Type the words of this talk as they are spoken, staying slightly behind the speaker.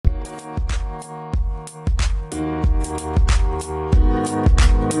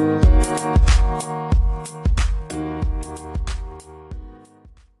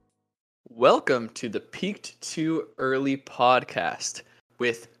Welcome to the Peaked Too Early podcast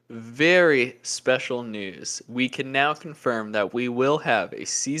with very special news. We can now confirm that we will have a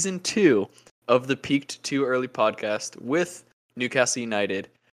season 2 of the Peaked Too Early podcast with Newcastle United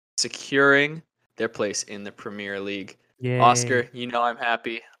securing their place in the Premier League. Yay. Oscar, you know I'm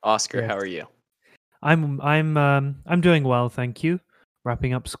happy. Oscar, Yes. how are you? I'm doing well, thank you.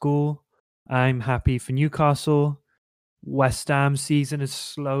 Wrapping up school. I'm happy for Newcastle. West Ham season is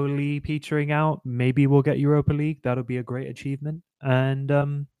slowly petering out. Maybe we'll get Europa League. That'll be a great achievement.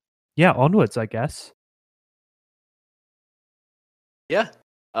 And yeah, onwards, I guess. Yeah.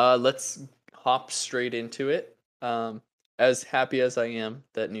 Let's hop straight into it. As happy as I am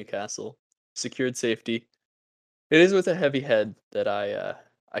that Newcastle secured safety, it is with a heavy head that I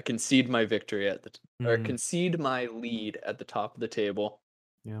concede my victory or Mm, concede my lead at the top of the table.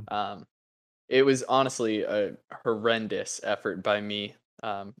 yeah. Um, it was honestly a horrendous effort by me.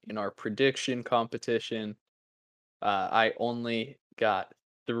 In our prediction competition, I only got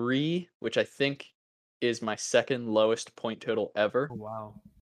 3, which I think is my second lowest point total ever. Oh, wow.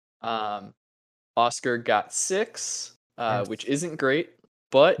 Um, Oscar got 6, which Yes. isn't great,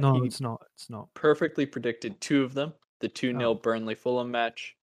 but No, he it's not. It's not. perfectly predicted 2 of them, the 2-0 Oh. Burnley Fulham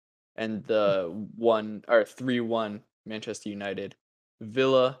match and the 3-1 Manchester United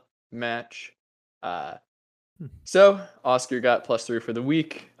Villa match. Uh, Hmm. so Oscar got +3 for the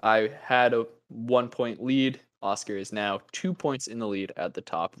week. I had a 1-point lead. Oscar is now 2 points in the lead at the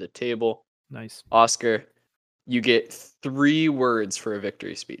top of the table. Nice. Oscar, you get 3 words for a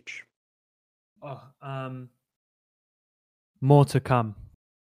victory speech. Oh, more to come.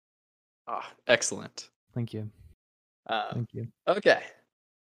 Excellent. Thank you. Um, Thank you. okay.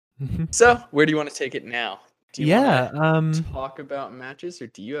 So, where do you want to take it now? Do you want Yeah, to talk about matches, or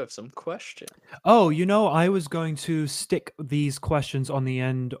do you have some questions? Oh, I was going to stick these questions on the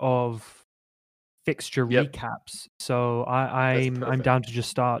end of fixture Yep, recaps. So that's I'm perfect. down to just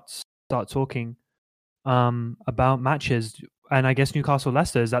start talking about matches. And I guess Newcastle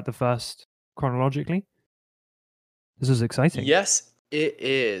Leicester, is that the first chronologically? This is exciting. Yes, it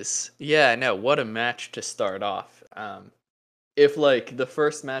is. Yeah, no, what a match to start off. If like the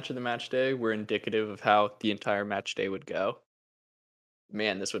first match of the match day were indicative of how the entire match day would go,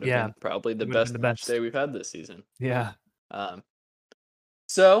 man, this would have Yeah, been probably the it would have been best the match day best. we've had this season. Yeah. Um,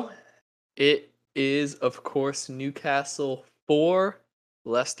 so it is, of course, Newcastle 4,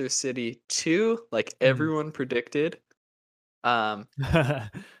 Leicester City 2, like Mhm. everyone predicted. Um,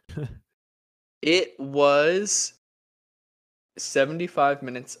 it was 75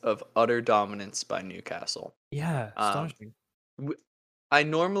 minutes of utter dominance by Newcastle. Yeah, Um, astonishing. w- I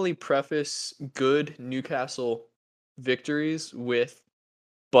normally preface good Newcastle victories with,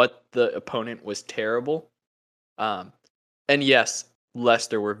 but the opponent was terrible. Um, and yes,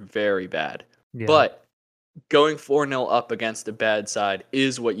 Leicester were very bad. Yeah. But going 4-0 up against a bad side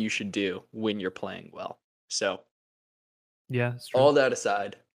is what you should do when you're playing well. So, Yeah, it's true. all that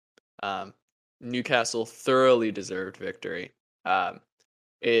aside, um, Newcastle thoroughly deserved victory. Um,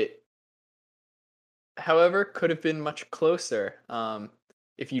 it, however, could have been much closer.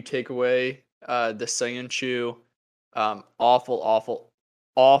 If you take away the Sayunchu awful, awful,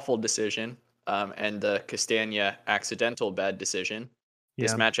 awful decision and the Castagna accidental bad decision,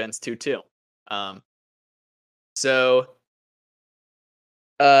 this Yeah. match ends 2-2. Um, so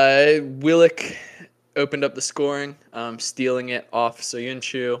Willock opened up the scoring, stealing it off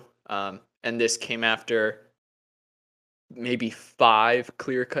Soyuncu. And this came after maybe 5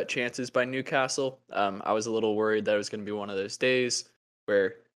 clear-cut chances by Newcastle. I was a little worried that it was going to be one of those days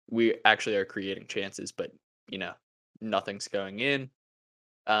where we actually are creating chances, but you know, nothing's going in.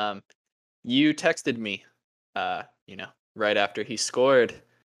 Um, you texted me, right after he scored,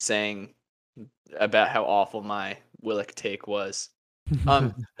 saying about how awful my Willock take was.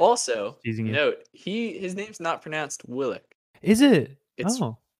 Also, Teasing you. note his name's not pronounced Willock. Is it? It's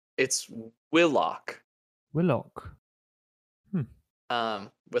Oh, it's Willock. Willock. Hmm.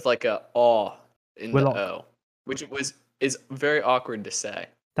 With like a aw in the Willock. O, which is very awkward to say.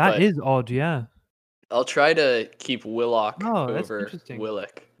 That But is odd, yeah. I'll try to keep Willock Oh, that's over interesting.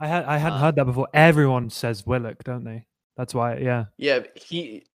 Willock. I hadn't Um, heard that before. Everyone says Willock, don't they? That's why, yeah. yeah,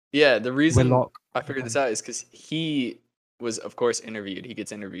 the reason Willock. I figured this out is because he was, of course, interviewed. He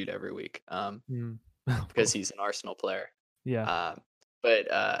gets interviewed every week. Mm. Of Because course. he's an Arsenal player. Yeah. Um,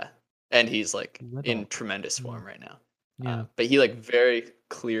 but and he's like in Willock. tremendous Mm. form right now. Yeah. But he like very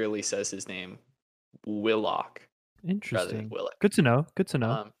clearly says his name Willock rather than Interesting. Willock. Good to know. Good to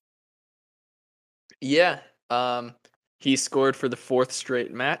know. Um, yeah. He scored for the 4th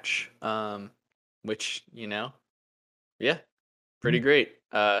straight match. Which yeah, pretty Mm. great.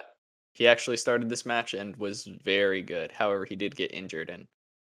 He actually started this match and was very good. However, he did get injured and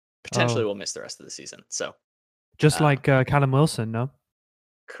potentially Oh, will miss the rest of the season. So, just um, like Callum Wilson, no?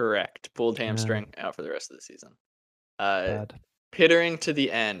 correct. Pulled Yeah, hamstring, out for the rest of the season. Uh, bad. Pittering to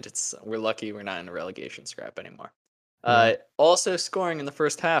the end. We're lucky we're not in a relegation scrap anymore. Yeah. Also scoring in the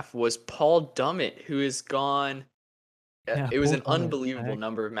first half was Paul Dummett, who is gone. Yeah, It was Paul an Dummett. unbelievable Heck.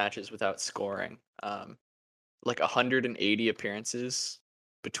 number of matches without scoring. Like 180 appearances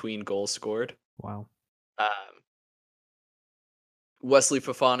between goals scored. Wow. Um, Wesley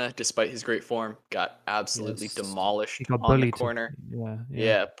Fofana, despite his great form, got absolutely Yes. He demolished got on the bullied to corner. yeah.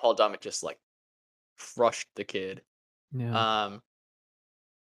 Yeah, Paul Dummett just like crushed the kid. Yeah. Um,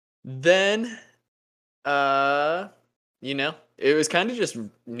 then, uh, it was kind of just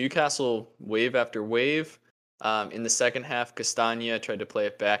Newcastle wave after wave. In the second half, Castagna tried to play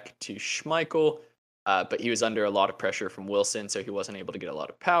it back to Schmeichel, but he was under a lot of pressure from Wilson, so he wasn't able to get a lot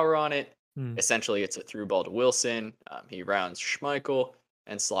of power on it. Mm. Essentially, it's a through ball to Wilson. He rounds Schmeichel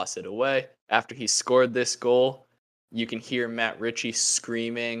and slots it away. After he scored this goal, you can hear Matt Ritchie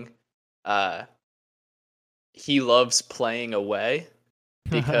screaming. Uh, he loves playing away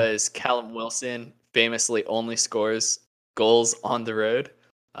because Callum Wilson famously only scores goals on the road,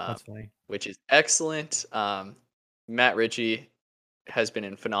 um, That's funny. which is excellent. Matt Ritchie has been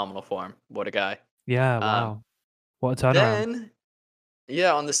in phenomenal form. What a guy. Yeah, Um, wow. What a turnaround. then,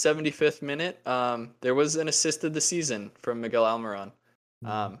 yeah, on the 75th minute, there was an assist of the season from Miguel Almiron. Mm.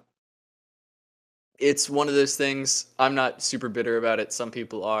 Um, it's one of those things. I'm not super bitter about it. Some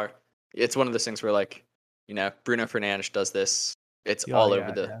people are. It's one of those things where, like, Bruno Fernandes does this. It's Oh,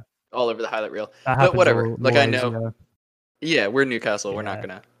 yeah, yeah. all over the highlight reel. That But happens whatever. Like, I always, know. yeah. Yeah, we're Newcastle. We're not Yeah.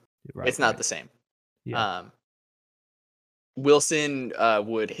 gonna. Right, It's not right. the same. Yeah. Um, Wilson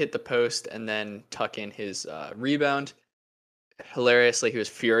would hit the post and then tuck in his rebound. Hilariously, he was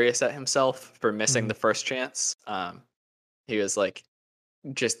furious at himself for missing Mm. the first chance. He was like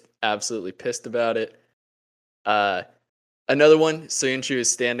just absolutely pissed about it. Another one, Soyuncu is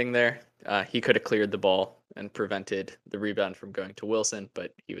standing there. He could have cleared the ball and prevented the rebound from going to Wilson,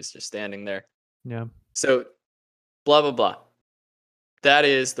 but he was just standing there. Yeah. So, blah, blah, blah. That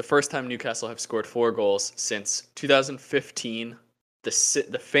is the first time Newcastle have scored 4 goals since 2015,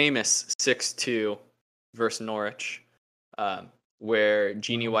 the famous 6-2 versus Norwich, where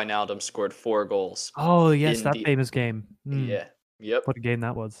Gini Wow. Wijnaldum scored 4 goals Oh, yes, in that the famous game. Mm. yeah, yep. What a game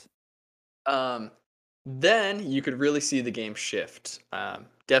that was. Um, then you could really see the game shift.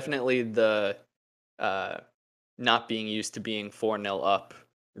 Definitely the uh, not being used to being 4-0 up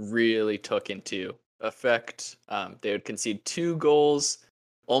really took into effect. They would concede 2 goals,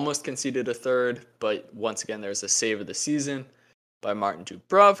 almost conceded a third, but once again, there's a save of the season by Martin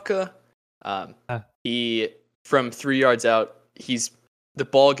Dubravka. Uh, He, from 3 yards out, the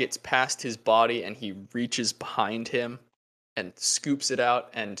ball gets past his body and he reaches behind him and scoops it out.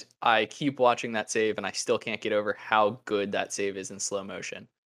 And I keep watching that save and I still can't get over how good that save is in slow motion.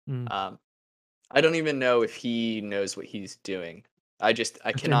 mm. I don't even know if he knows what he's doing. I Just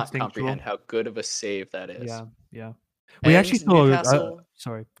cannot comprehend instinctual. how good of a save that is. Yeah, yeah. We actually And saw Newcastle,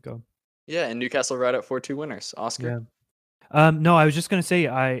 sorry, go. yeah, and Newcastle right at 4-2 winners. Yeah. Oscar? No, I was just gonna say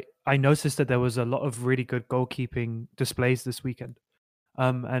I noticed that there was a lot of really good goalkeeping displays this weekend.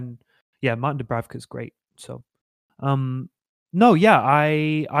 And yeah, Martin Dubravka's great. So, um, no, yeah,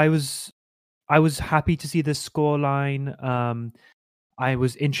 I was happy to see this scoreline. I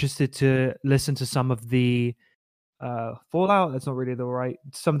was interested to listen to some of the fallout. That's not really the right.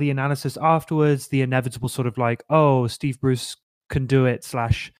 Some of the analysis afterwards, the inevitable sort of like, oh, Steve Bruce can do it.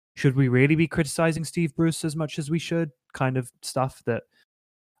 Slash, should we really be criticizing Steve Bruce as much as we should? Kind of stuff that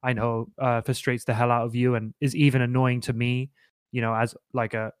I know frustrates the hell out of you and is even annoying to me. As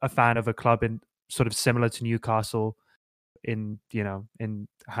like a fan of a club in sort of similar to Newcastle,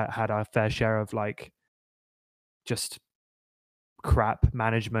 had our fair share of like just crap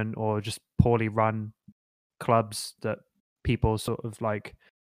management or just poorly run clubs that people sort of like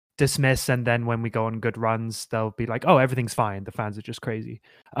dismiss, and then when we go on good runs they'll be like, oh, everything's fine, the fans are just crazy.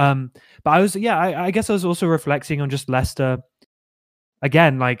 But I guess I was also reflecting on just Leicester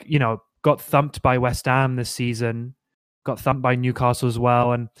again, like, got thumped by West Ham this season, got thumped by Newcastle as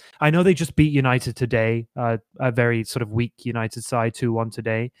well, and I know they just beat United today, a very sort of weak United side 2-1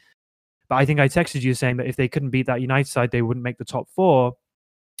 today. But I think I texted you saying that if they couldn't beat that United side, they wouldn't make the top 4.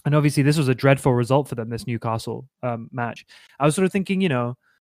 And obviously, this was a dreadful result for them, this Newcastle match. I was sort of thinking,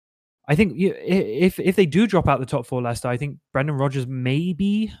 I think if they do drop out the top 4, Leicester, I think Brendan Rodgers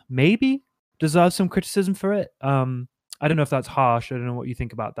maybe deserves some criticism for it. I don't know if that's harsh. I don't know what you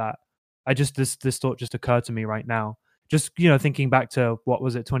think about that. This thought just occurred to me right now. Just thinking back to what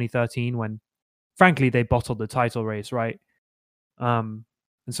was it 2013 when, frankly, they bottled the title race, right? And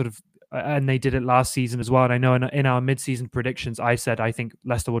sort of, and they did it last season as well. And I know in our mid-season predictions, I said I think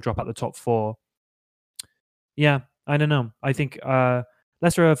Leicester will drop out the top 4. Yeah, I don't know. I think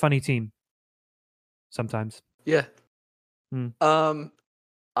Leicester are a funny team sometimes. Yeah. Mm.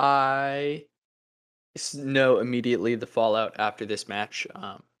 I know immediately the fallout after this match.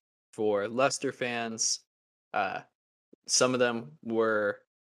 For Leicester fans, some of them were,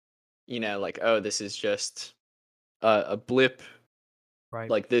 like, oh, this is just a blip. Right.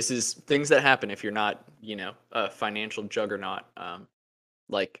 Like, this is things that happen if you're not, a financial juggernaut.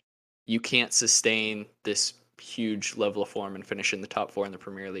 Like, you can't sustain this huge level of form and finish in the top 4 in the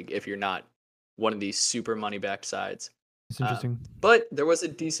Premier League if you're not one of these super money-backed sides. It's interesting. But there was a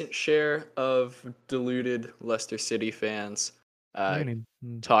decent share of deluded Leicester City fans Really?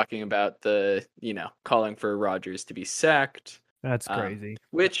 talking about calling for Rodgers to be sacked. That's crazy.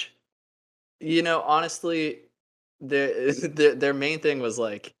 Which, honestly, their main thing was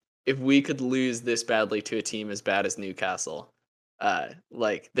like, if we could lose this badly to a team as bad as Newcastle,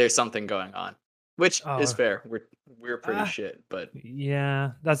 like there's something going on, which is fair. We're pretty shit, but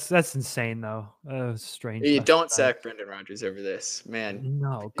yeah, that's insane though. Strange. you don't sack Brendan Rodgers over this, man.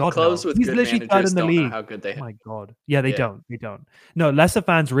 No, God Clubs no. with He's good literally third managers in the don't know league. how good they Oh have. my God. Yeah, they don't. They don't. No, Leicester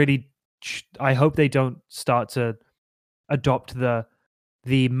fans really. I hope they don't start to adopt the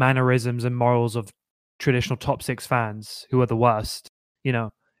mannerisms and morals of traditional top 6 fans who are the worst.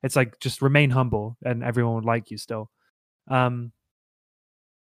 It's like, just remain humble and everyone would like you still.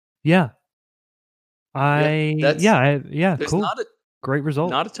 Yeah. There's Cool. not a Great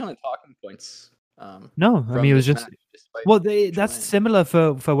result. not a ton of talking points. No, I mean, it was just match, despite that's trying. similar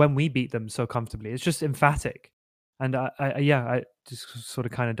for when we beat them so comfortably. It's just emphatic, and I just sort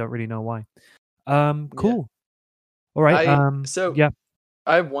of kind of don't really know why. Cool. All right. Yeah.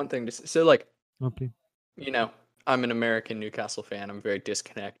 I have one thing to say. So, like, Oh, please. I'm an American Newcastle fan. I'm very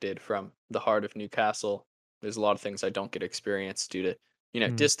disconnected from the heart of Newcastle. There's a lot of things I don't get to experience due to,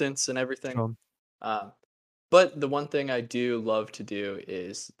 distance and everything. Sure. But the one thing I do love to do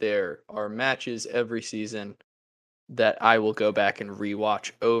is there are matches every season that I will go back and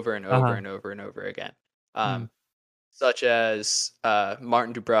rewatch over and over and over and over again. Such as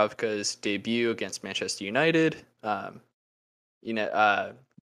Martin Dubravka's debut against Manchester United.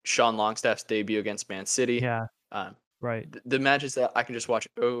 Sean Longstaff's debut against Man City. Yeah. Right. The matches that I can just watch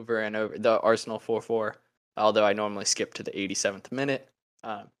over and over. The Arsenal 4-4, although I normally skip to the 87th minute.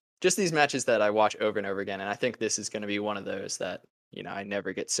 Just these matches that I watch over and over again, and I think this is going to be one of those that I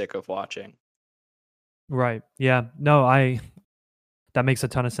never get sick of watching. Right. Yeah. No, that makes a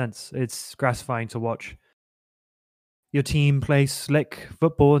ton of sense. It's gratifying to watch your team play slick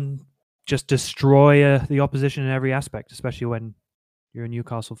football and just destroy the opposition in every aspect, especially when you're a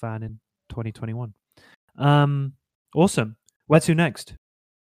Newcastle fan in 2021. Awesome. Where to next?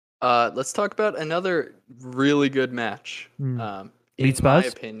 Let's talk about another really good match. Leeds in my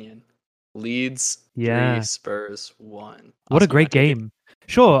Spurs? opinion, Leeds 3, Spurs 1. What a great game.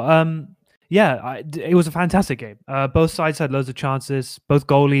 Sure. It was a fantastic game. Both sides had loads of chances. Both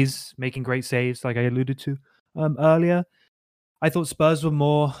goalies making great saves, like I alluded to earlier. I thought Spurs were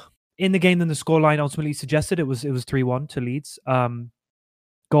more in the game than the scoreline ultimately suggested. It was 3-1 to Leeds.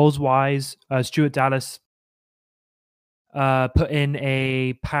 Goals wise, Stuart Dallas put in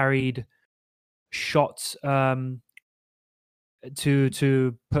a parried shot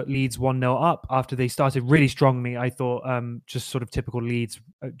to put Leeds 1-0 up after they started really strongly. I thought just sort of typical Leeds,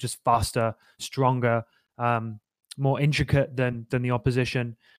 just faster, stronger, more intricate than the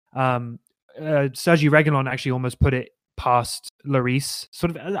opposition. Sergi Reguilon actually almost put it past Lloris.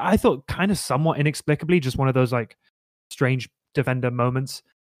 Sort of, I thought, kind of somewhat inexplicably, just one of those like strange defender moments.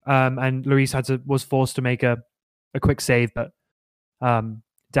 And Lloris was forced to make a quick save, but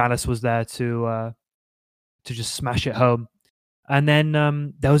Dallas was there to just smash it home. And then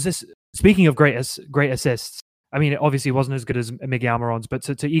there was this. Speaking of great assists, I mean, it obviously wasn't as good as Miguel Almiron's, but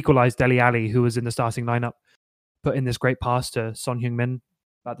to equalize, Dele Alli, who was in the starting lineup, put in this great pass to Son Heung-min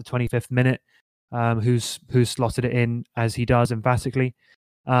at the 25th minute, who's slotted it in as he does emphatically.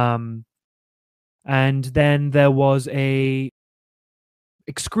 And then there was a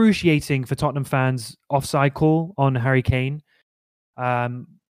excruciating for Tottenham fans offside call on Harry Kane.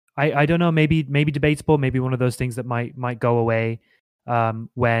 I don't know, maybe debatable, maybe one of those things that might go away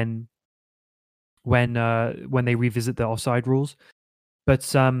when they revisit the offside rules. But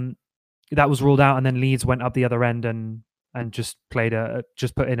that was ruled out, and then Leeds went up the other end and just put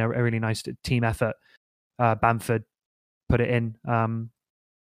in a really nice team effort. Bamford put it in. I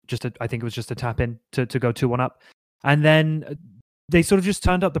think it was just a tap in to go 2-1 up. And then they sort of just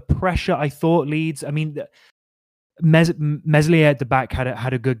turned up the pressure. I thought Leeds. I mean, Meslier at the back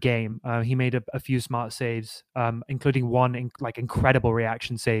had a good game. He made a few smart saves, including one incredible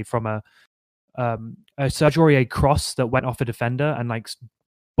reaction save from a Serge Aurier cross that went off a defender and like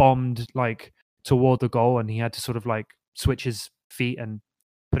bombed like toward the goal, and he had to sort of like switch his feet and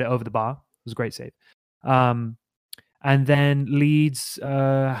put it over the bar. It was a great save. And then Leeds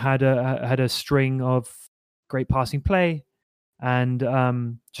had a string of great passing play and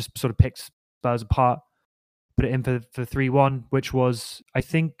just sort of picked Spurs apart, put it in for 3-1, which was, I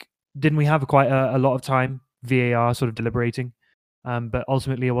think, didn't we have quite a lot of time, VAR sort of deliberating, but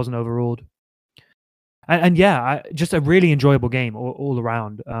ultimately it wasn't overruled. And yeah, just a really enjoyable game all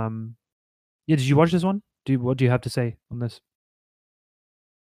around. Yeah, did you watch this one? What do you have to say on this?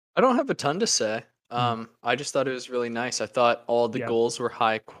 I don't have a ton to say. I just thought it was really nice. I thought all the Yeah. goals were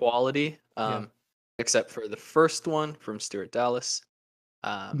high quality, Yeah. except for the first one from Stuart Dallas.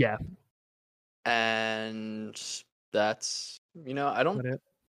 Yeah, And that's, I don't, got it.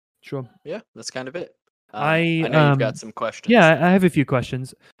 Sure. yeah, that's kind of it. I I know you've got some questions. Yeah, I have a few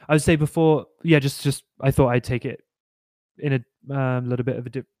questions. I would say before, yeah, just I thought I'd take it in a little bit of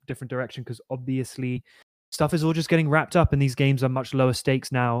a different direction because obviously stuff is all just getting wrapped up and these games are much lower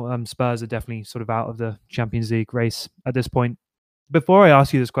stakes now. Spurs are definitely sort of out of the Champions League race at this point. Before I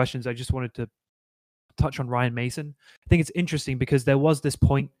ask you those questions, I just wanted to touch on Ryan Mason. I think it's interesting because there was this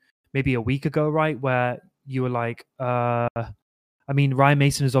point maybe a week ago, right, where you were like, I mean, Ryan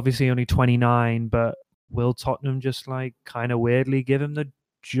Mason is obviously only 29, but will Tottenham just like kind of weirdly give him the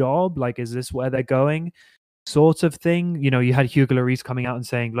job? Like, is this where they're going? Sort of thing. You know, you had Hugo Lloris coming out and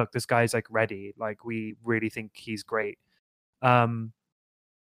saying, look, this guy's like ready. Like, we really think he's great. And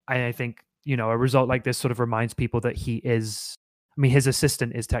I think, a result like this sort of reminds people that he is, I mean, his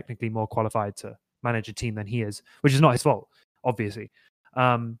assistant is technically more qualified to manage a team than he is, which is not his fault, obviously.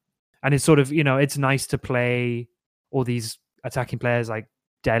 And it's sort of, it's nice to play all these attacking players like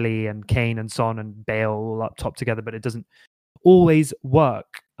Dele and Kane and Son and Bale all up top together, but it doesn't always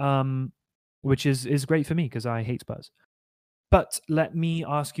work, which is great for me because I hate Spurs. But let me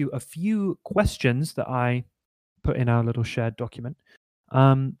ask you a few questions that I put in our little shared document.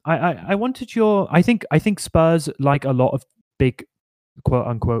 I wanted your. I think Spurs, like a lot of big, quote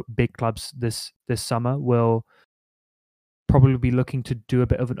unquote, big clubs this summer, will probably be looking to do a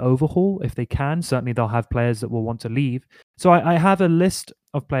bit of an overhaul if they can. Certainly, they'll have players that will want to leave. So I have a list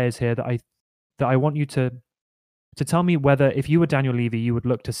of players here that I want you to tell me whether, if you were Daniel Levy, you would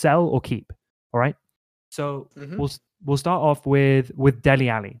look to sell or keep. All right. So we'll start off with Dele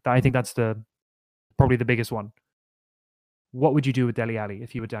Alli. I think that's probably the biggest one. What would you do with Dele Alli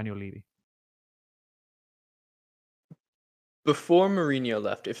if you were Daniel Levy? Before Mourinho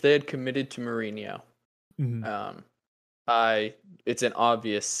left, if they had committed to Mourinho, it's an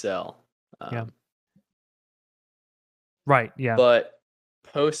obvious sell. Yeah. Right. Yeah. But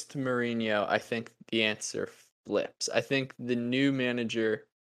post Mourinho, I think the answer flips. I think the new manager,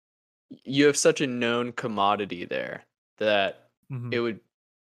 you have such a known commodity there that it would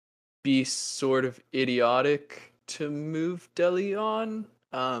be sort of idiotic to move Dele on.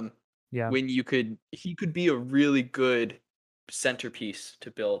 When he could be a really good centerpiece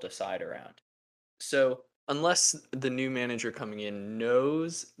to build a side around. So unless the new manager coming in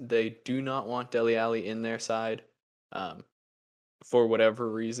knows they do not want Dele Alli in their side, for whatever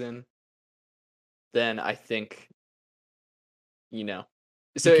reason, then I think,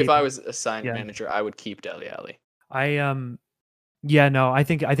 so if I was a signed manager, I would keep Dele Alli. I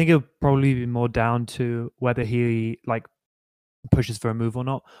think it would probably be more down to whether he like pushes for a move or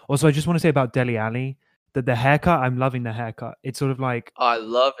not. Also, I just want to say about Dele Alli that the haircut, I'm loving the haircut. It's sort of like, I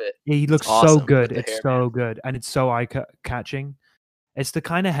love it. He looks so good. It's so good, and it's so eye-catching. It's the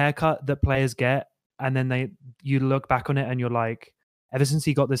kind of haircut that players get, and then you look back on it and you're like, ever since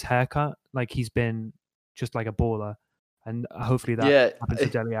he got this haircut, like he's been just like a baller, and hopefully that happens to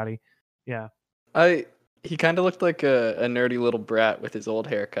Dele Alli. Yeah, he kind of looked like a nerdy little brat with his old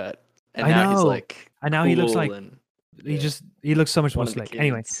haircut, and now he's like, and now he looks like he looks so much more slick.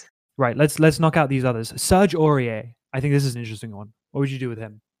 Anyway, right, let's knock out these others. Serge Aurier, I think this is an interesting one. What would you do with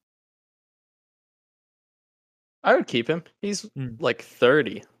him? I would keep him. He's like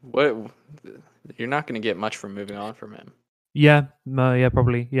 30. What? You're not going to get much from moving on from him. Yeah,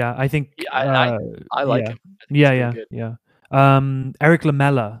 probably. Yeah, I think. I like him. Yeah. Eric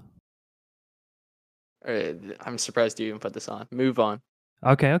Lamela. I'm surprised you even put this on. Move on.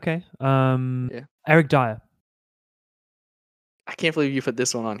 Okay. Eric Dyer. I can't believe you put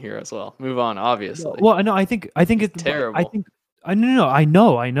this one on here as well. Move on, obviously. Well, no, I think it's terrible. I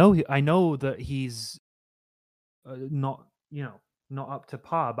know that he's not not up to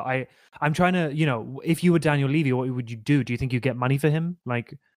par. But I'm trying to if you were Daniel Levy, what would you do? Do you think you get money for him?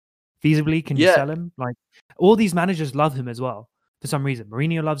 Like feasibly, can you Yeah. sell him? Like all these managers love him as well for some reason.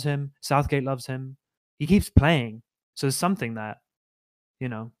 Mourinho loves him. Southgate loves him. He keeps playing, so there's something that you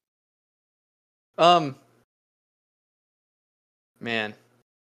know. Um. Man.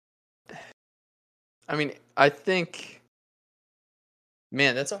 I mean, I think.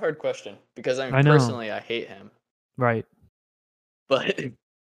 Man, that's a hard question because I mean, I know, personally, I hate him, right? but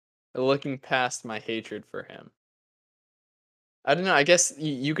looking past my hatred for him, I don't know. I guess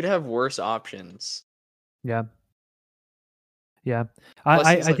you could have worse options. Yeah, yeah. Plus,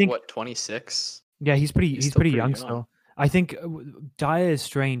 he's I like think what 26. yeah, He's he's still pretty pretty young young. still. I think Dyer is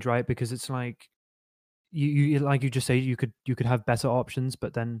strange, right? Because it's like you like you just say you could have better options,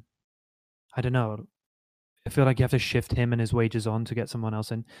 but then I don't know. I feel like you have to shift him and his wages on to get someone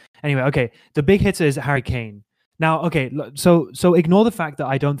else in. Anyway, okay. The big hitter is Harry Kane. Now, okay, so ignore the fact that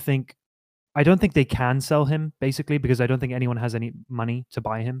I don't think they can sell him basically because I don't think anyone has any money to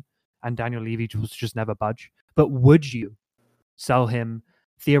buy him, and Daniel Levy just never budge. But would you sell him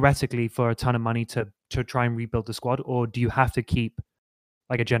theoretically for a ton of money to try and rebuild the squad, or do you have to keep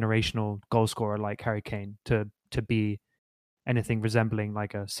like a generational goal scorer like Harry Kane to be anything resembling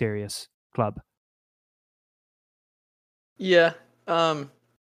like a serious club? Yeah. Um.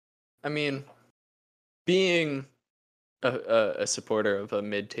 I mean, being a supporter of a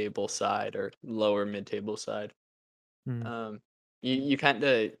mid-table side or lower mid-table side, Mm, um, you kind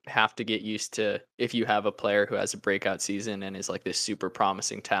of have to get used to if you have a player who has a breakout season and is like this super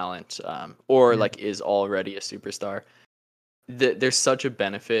promising talent, or yeah, like is already a superstar. There's such a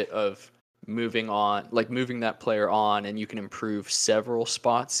benefit of moving on, like moving that player on, and you can improve several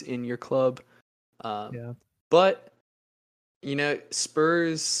spots in your club. Um, yeah, but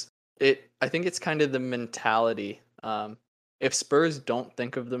Spurs. I think it's kind of the mentality. If Spurs don't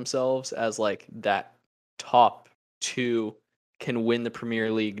think of themselves as like that top two can win the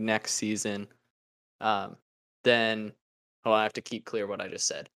Premier League next season, um, then I have to keep clear what I just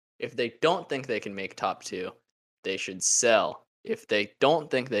said. If they don't think they can make top two, they should sell. If they don't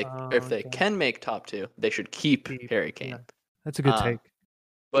think if they okay. can make top two, they should keep Keep. Harry Yeah, Kane. that's a good Um, take.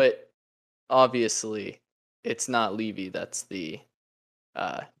 but obviously, it's not Levy that's the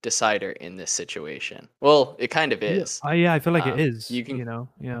decider in this situation. Well, it kind of Yeah, is. yeah, I feel like it Um, is. you can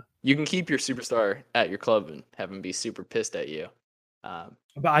Yeah. you can keep your superstar at your club and have him be super pissed at you. Um,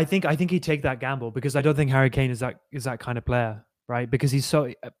 But I think he'd take that gamble because I don't think Harry Kane is that kind of player, right? Because he's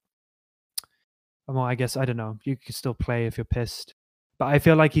so well, I guess I don't know. You can still play if you're pissed, but I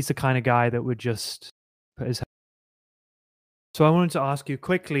feel like he's the kind of guy that would just put his. So I wanted to ask you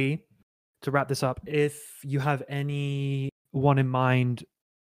quickly to wrap this up if you have anyone in mind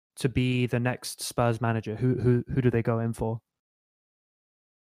to be the next Spurs manager. Who do they go in for?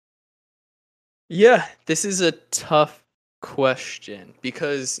 yeah, this is a tough question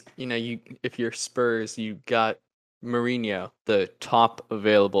because you if you're Spurs, you got Mourinho, the top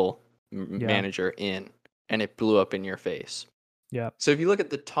available Yeah, manager in, and it blew up in your face. yeah. So if you look at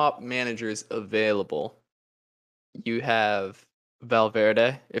the top managers available, you have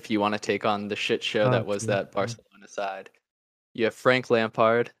Valverde, if you want to take on the shit show Oh, that was true. that Yeah. Barcelona side. You have Frank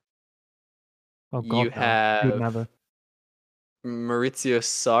Lampard. Oh You God, no. He would have never. Maurizio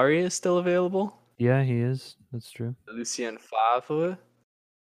Sarri is still available. Yeah, he is. That's true. Lucien Favre.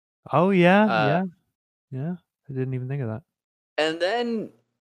 Oh yeah, Uh, yeah, yeah. I didn't even think of that. and then,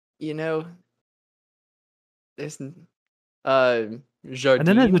 you know, there's uh And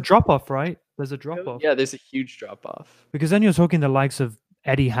then there's a Jardim. drop off, right? There's a drop off Yeah, there's a huge drop off. because then you're talking the likes of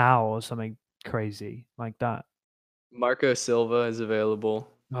Eddie Howe or something crazy like that. Marco Silva is available.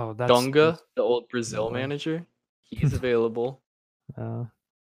 Oh, Donga, that's the old no Brazil way. manager, he's available. uh,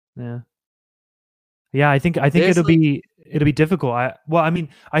 yeah. Yeah, I think There's like it'll be difficult. I mean,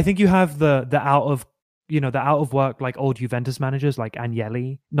 I think you have the out of the out of work like old Juventus managers like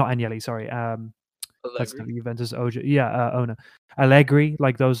Agnelli, not Agnelli, sorry. That's not Allegri. Juventus owner. Allegri,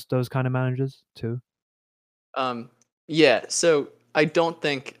 like those kind of managers too. Um, yeah. So I don't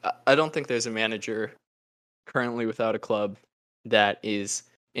think there's a manager currently without a club that is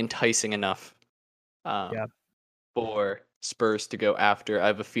enticing enough Yeah, um, for Spurs to go after. I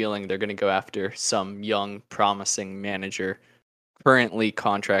have a feeling they're going to go after some young, promising manager currently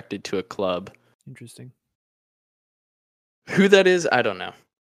contracted to a club. interesting. Who that is, I don't know.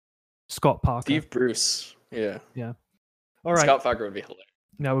 Scott Parker. Steve Bruce. Yeah. Yeah. All right. Scott Parker would be hilarious.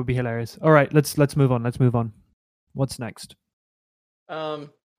 That would be hilarious. All right, let's move on. Let's move on. What's next? Um,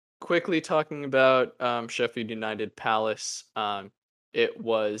 quickly talking about Sheffield United Palace. It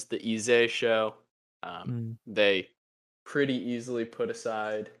was the Eze show. They pretty easily put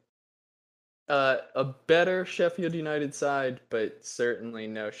aside a better Sheffield United side, but certainly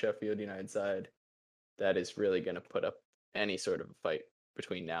no Sheffield United side that is really going to put up any sort of a fight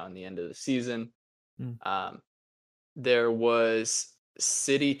between now and the end of the season. Mm. There was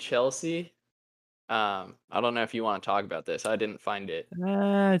City Chelsea. I don't know if you want to talk about this. I didn't find it.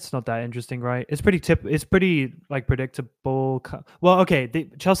 It's not that interesting, right? It's pretty like predictable. Well, okay,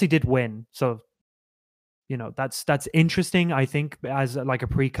 Chelsea did win, so that's interesting. I think as like a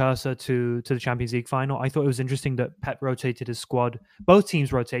precursor to the Champions League final, I thought it was interesting that Pep rotated his squad. Both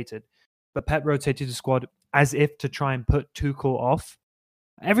teams rotated, but Pep rotated his squad as if to try and put Tuchel off.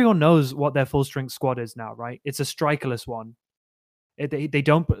 Everyone knows what their full strength squad is now, right? It's a strikerless one. They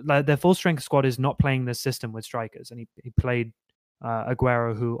don't like, their full strength squad is not playing this system with strikers, and he played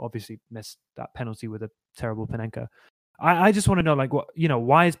Aguero, who obviously missed that penalty with a terrible Panenka. I just want to know, like, what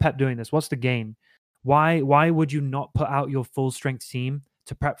why is Pep doing this? What's the game? Why would you not put out your full strength team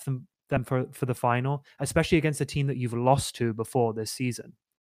to prep them for the final, especially against a team that you've lost to before this season?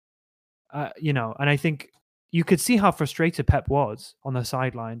 And I think you could see how frustrated Pep was on the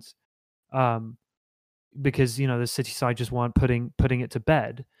sidelines. Because the City side just weren't putting it to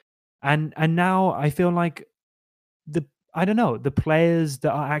bed, and now I feel like I don't know, the players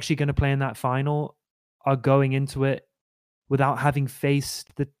that are actually going to play in that final are going into it without having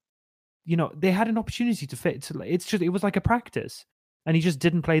faced they had an opportunity to fit. It was like a practice, and he just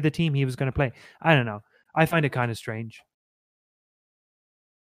didn't play the team he was going to play. I don't know. I find it kind of strange.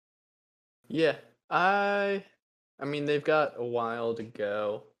 Yeah, I mean they've got a while to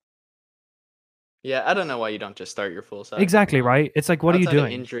go. Yeah, I don't know why you don't just start your full side. Exactly, right? It's like, what are you Outside of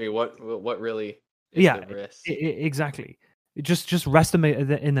doing? injury, what really is Yeah, the risk? exactly. Just rest them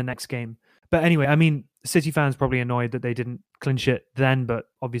in the next game. But anyway, I mean, City fans probably annoyed that they didn't clinch it then, but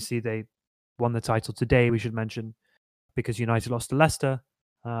obviously they won the title today, we should mention, because United lost to Leicester.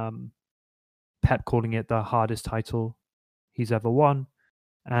 Pep calling it the hardest title he's ever won.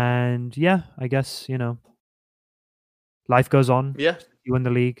 And yeah, I guess, life goes on. Yeah. You win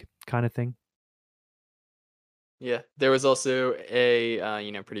the league kind of thing. Yeah. There was also a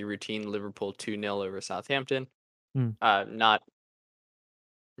pretty routine Liverpool 2-0 over Southampton. Not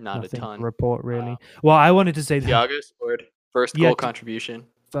Nothing a ton. to report really. Well, I wanted to say that Thiago scored first goal contribution.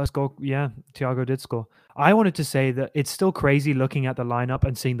 First goal, yeah, Thiago did score. I wanted to say that it's still crazy looking at the lineup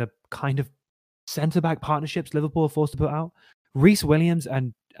and seeing the kind of centre-back partnerships Liverpool are forced to put out. Reece Williams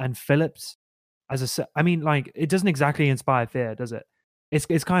and Phillips I mean, like, it doesn't exactly inspire fear, does it?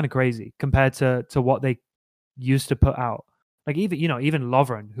 It's kind of crazy compared to what they used to put out. Like, even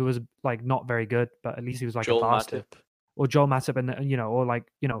Lovren, who was like not very good, but at least he was like Joel a bastard. Matip. Or Joel Matip, and or like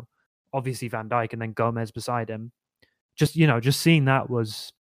obviously Van Dijk, and then Gomez beside him. Just seeing that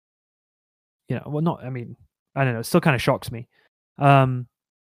was, well, not. I mean, I don't know. It still kind of shocks me. Yeah,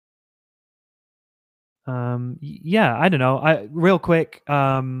 I don't know. Real quick,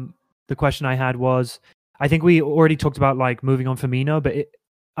 the question I had was, I think we already talked about like moving on Firmino, but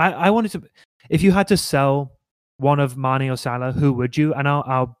I wanted to, if you had to sell one of Mane or Salah, who would you? And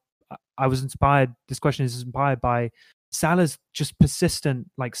I was inspired. This question is inspired by Salah's just persistent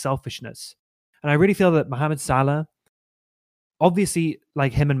like selfishness, and I really feel that Mohamed Salah, obviously,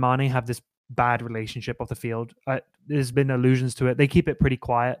 like him and Mane have this bad relationship off the field. There's been allusions to it. They keep it pretty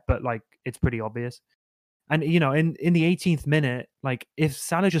quiet, but like it's pretty obvious. And in the 18th minute, like if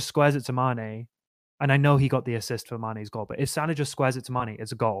Salah just squares it to Mane, and I know he got the assist for Mane's goal, but if Salah just squares it to Mane,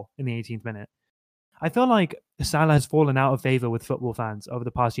 it's a goal in the 18th minute. I feel like Salah has fallen out of favor with football fans over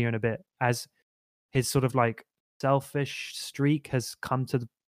the past year and a bit, as his sort of like selfish streak has come to the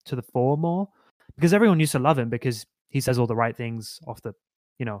fore more, because everyone used to love him because he says all the right things off the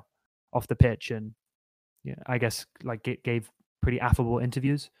pitch, and I guess like gave pretty affable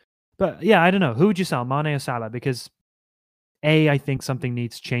interviews. But yeah, I don't know. Who would you sell, Mane or Salah? Because A, I think something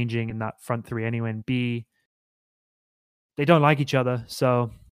needs changing in that front three anyway, and B, they don't like each other, so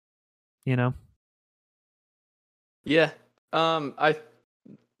Yeah.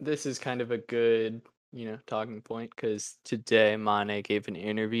 This is kind of a good, talking point, because today Mane gave an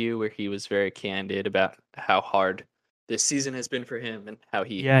interview where he was very candid about how hard this season has been for him, and how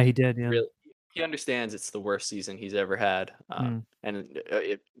he he did, really he understands it's the worst season he's ever had, and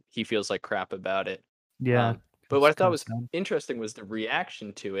he feels like crap about it. Yeah. But what I thought was interesting was the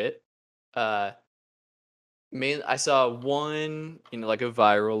reaction to it. I saw one, like a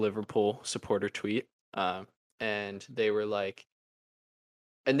viral Liverpool supporter tweet, and they were like,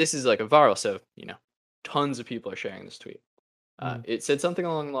 and this is like a viral, so tons of people are sharing this tweet. It said something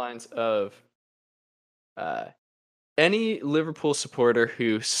along the lines of, any Liverpool supporter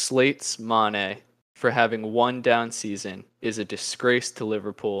who slates Mane for having one down season is a disgrace to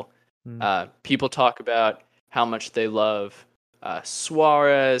Liverpool. Mm. People talk about how much they love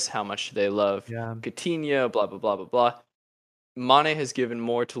Suarez, how much they love Yeah. Coutinho, blah, blah, blah, blah, blah. Mane has given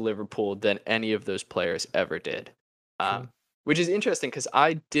more to Liverpool than any of those players ever did. True. Which is interesting because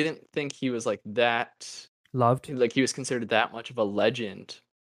I didn't think he was like that, Loved. like he was considered that much of a legend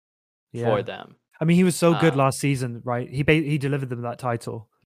for Yeah. them. I mean, he was so good Um, last season, right? He delivered them that title,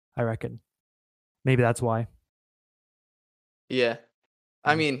 I reckon. Maybe that's why. Yeah.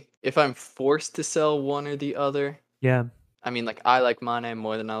 I Mm. mean, if I'm forced to sell one or the other, Yeah. I mean, like I like Mane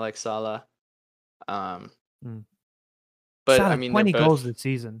more than I like Salah. Um, Mm. but I Salah, mean, they're 20 goals both, this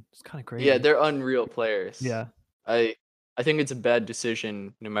season. It's kind of yeah, crazy. they're unreal players. Yeah. I I think it's a bad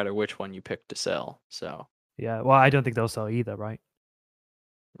decision no matter which one you pick to sell. So, Yeah. Well, I don't think they'll sell either, right?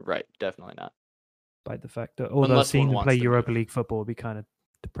 right, definitely not. By the fact that, although Unless one seeing them play wants to Europa move. League football would be kind of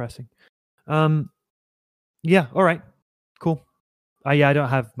depressing. Yeah. All right. Cool. Yeah, I don't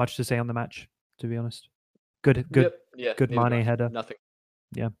have much to say on the match, to be honest. Good Yep. Yeah, neither do Mane I. header. Nothing.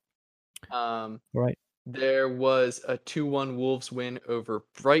 Yeah. Um, All right. there was a 2-1 Wolves win over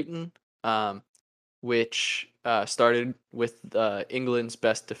Brighton, which started with England's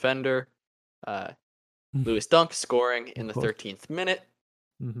best defender, uh, Lewis Dunk, scoring in the Of course. 13th minute.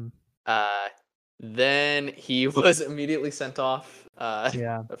 Mm-hmm. Then he was immediately sent off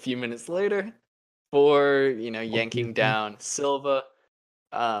Yeah. a few minutes later for yanking Obviously. down Silva.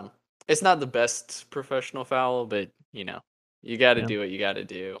 It's not the best professional foul, but you got to Yeah. do what you got to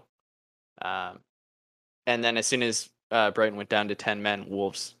do. And then as soon as Brighton went down to 10 men,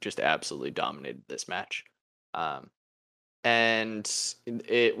 Wolves just absolutely dominated this match. And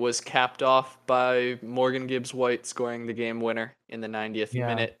it was capped off by Morgan Gibbs White scoring the game winner in the 90th Yeah.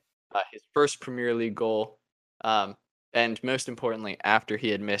 minute, his first Premier League goal. And most importantly, after he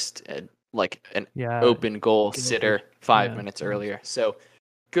had missed an Yeah. open goal Guilty. sitter 5 Yeah. minutes earlier. So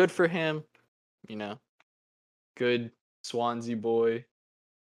good for him. Good Swansea boy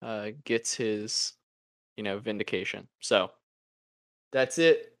gets his vindication. So that's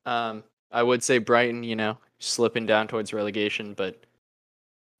it. I would say Brighton, slipping down towards relegation, but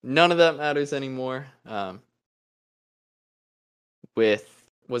none of that matters anymore.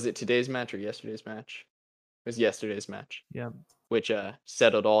 Was it today's match or yesterday's match? It was yesterday's match, Yeah. which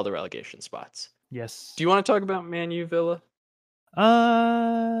settled all the relegation spots. Yes. Do you want to talk about Man U Villa?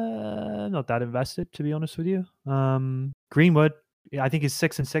 Not that invested, to be honest with you. Greenwood, I think he's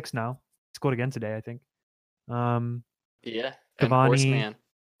 6-6 now. He scored again today, I think. Yeah, and Cavani, Horseman.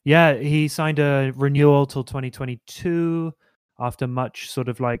 yeah, he signed a renewal till 2022 after much sort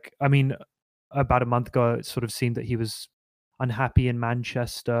of about a month ago, it sort of seemed that he was unhappy in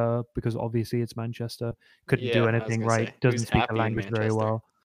Manchester because obviously it's Manchester. Couldn't do Yeah, I was anything gonna right. say who's Doesn't speak the happy in language very Manchester.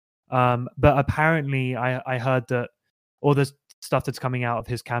 well. But apparently, I heard that all the stuff that's coming out of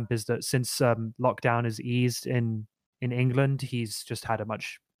his camp is that since lockdown is eased in England, he's just had a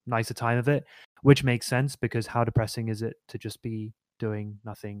much nicer time of it, which makes sense because how depressing is it to just be doing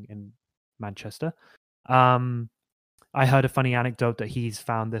nothing in Manchester? I heard a funny anecdote that he's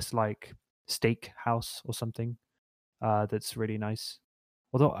found this steak house or something that's really nice.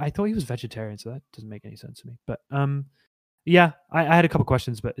 Although I thought he was vegetarian, so that doesn't make any sense to me. But yeah, I had a couple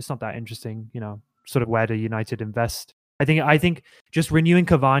questions, but it's not that interesting. Sort of where do United invest? I think just renewing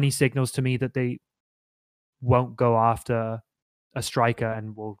Cavani signals to me that they won't go after a striker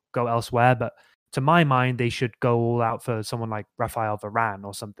and will go elsewhere. But to my mind, they should go all out for someone like Rafael Varane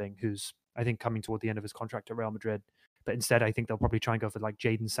or something, who's I think coming toward the end of his contract at Real Madrid. But instead, I think they'll probably try and go for like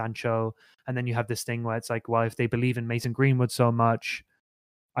Jadon Sancho. And then you have this thing where it's like, well, if they believe in Mason Greenwood so much,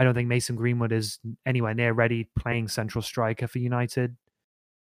 I don't think Mason Greenwood is anywhere near ready playing central striker for United.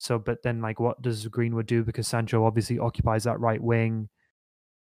 So, but then what does Greenwood do? Because Sancho obviously occupies that right wing.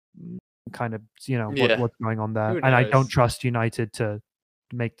 Kind of, Yeah, what's going on there. who And I don't knows? trust United to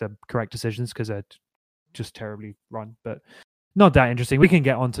make the correct decisions because they're just terribly run. But not that interesting. We can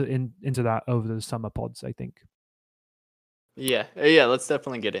get into that over the summer pods, I think. Yeah, let's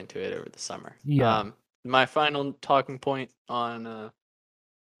definitely get into it over the summer. Yeah. My final talking point on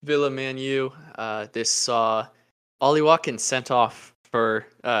Villa Man U, this saw Ollie Watkins sent off for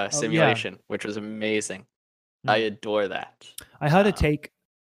Oh, yeah. simulation, which was amazing. I adore that. I heard a take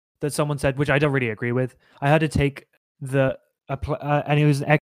that someone said, which I don't really agree with. I heard a take that and it was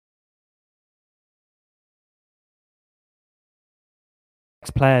an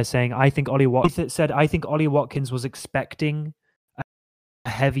ex-player saying, I think Ollie Watkins was expecting a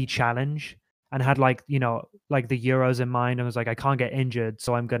heavy challenge and had the Euros in mind and was like, I can't get injured,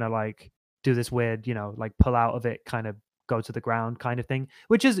 so I'm gonna do this weird, pull out of it, kind of go to the ground kind of thing,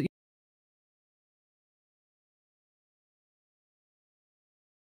 which is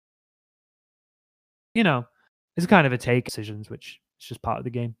you know, it's kind of a take decisions, which is just part of the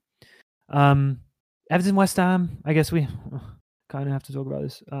game. Everton West Ham, I guess we kind of have to talk about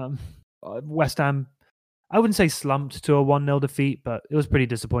this. West Ham, I wouldn't say slumped to a 1-0 defeat, but it was pretty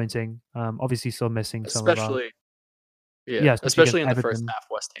disappointing. Obviously still missing some of our especially against especially in the first Everton. half,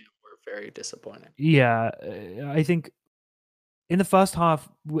 West Ham were very disappointing. Yeah, I think in the first half,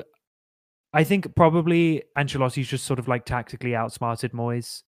 I think probably Ancelotti's just sort of like tactically outsmarted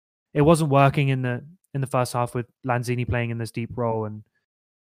Moyes. It wasn't working in the first half with Lanzini playing in this deep role, and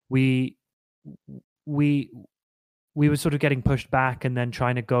we we were sort of getting pushed back and then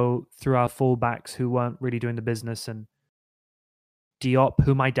trying to go through our fullbacks who weren't really doing the business. And Diop,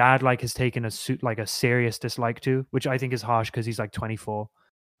 who my dad like has taken a serious dislike to, which I think is harsh because he's like 24,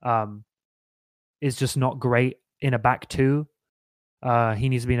 is just not great in a back two. He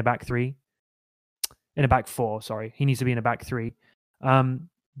needs to be in a back three. In a back four, sorry. He needs to be in a back three.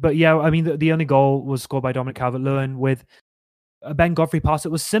 But yeah, I mean, the only goal was scored by Dominic Calvert-Lewin with a Ben Godfrey pass.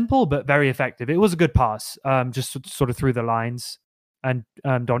 It was simple but very effective. It was a good pass, just sort of through the lines. And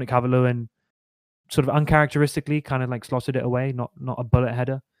Dominic Calvert-Lewin sort of uncharacteristically kind of like slotted it away, not a bullet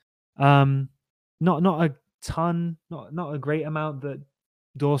header. Not a ton, not a great amount that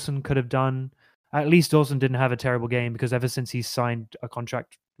Dawson could have done. At least Dawson didn't have a terrible game, because ever since he's signed a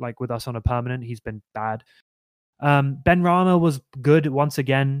contract like with us on a permanent, he's been bad. Benrahma was good once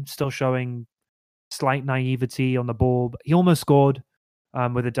again, still showing slight naivety on the ball. But he almost scored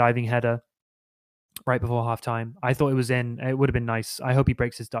with a diving header right before halftime. I thought it was in. It would have been nice. I hope he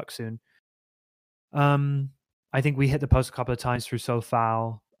breaks his duck soon. I think we hit the post a couple of times through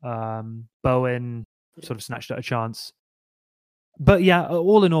Sofal. Bowen sort of snatched at a chance. But yeah,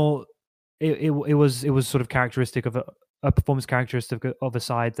 all in all, it was sort of characteristic of a performance characteristic of a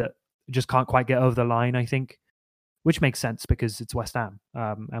side that just can't quite get over the line, I think, which makes sense because it's West Ham,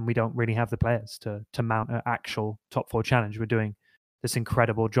 and we don't really have the players to mount an actual top four challenge. We're doing this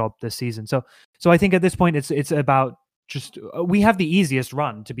incredible job this season, so I think at this point it's about just we have the easiest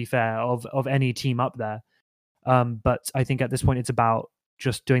run, to be fair, of any team up there, but I think at this point it's about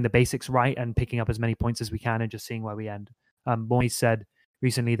just doing the basics right and picking up as many points as we can and just seeing where we end. Moyes said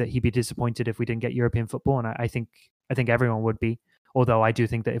recently that he'd be disappointed if we didn't get European football, and I think everyone would be. Although I do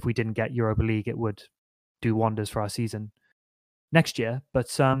think that if we didn't get Europa League, it would do wonders for our season next year.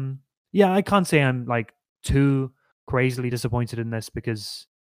 But yeah, I can't say I'm like too crazily disappointed in this, because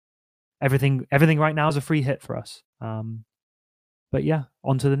everything right now is a free hit for us. But yeah,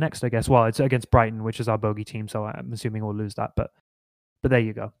 on to the next, I guess. Well, it's against Brighton, which is our bogey team, so I'm assuming we'll lose that. But there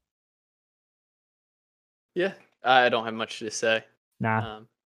you go. Yeah, I don't have much to say. Nah,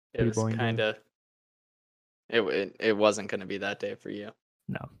 it was kind of it wasn't going to be that day for you.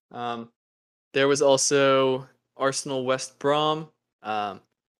 No. There was also Arsenal West Brom.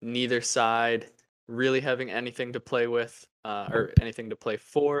 Neither side really having anything to play with or anything to play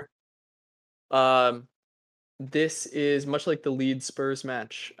for. This is much like the Leeds Spurs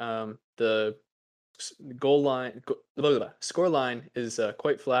match. The score line is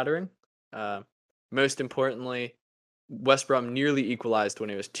quite flattering. Most importantly, West Brom nearly equalized when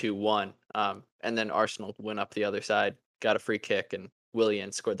it was 2-1. And then Arsenal went up the other side, got a free kick, and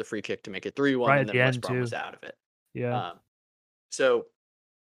Willian scored the free kick to make it 3-1, right, and then West Brom was out of it. Yeah. So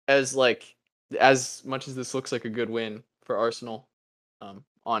as much as this looks like a good win for Arsenal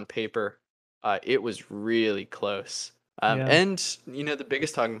on paper, it was really close. And the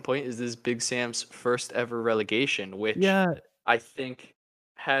biggest talking point is this Big Sam's first ever relegation, which I think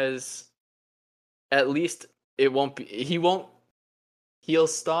has, at least it won't be, he'll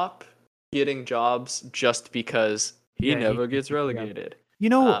stop getting jobs just because he never gets relegated.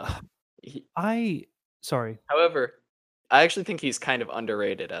 Sorry. However, I actually think he's kind of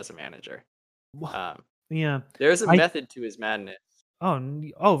underrated as a manager. There's a method to his madness.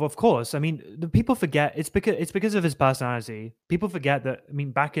 Oh, of course. I mean, the people forget it's because of his personality. People forget that. I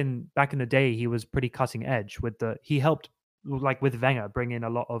mean, back in the day, he was pretty cutting edge he helped, like with Wenger, bring in a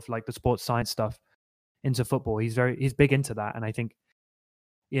lot of like the sports science stuff into football. He's big into that, and I think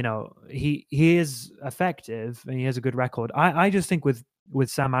he is effective and he has a good record. I just think with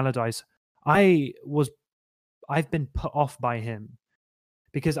Sam Allardyce, I've been put off by him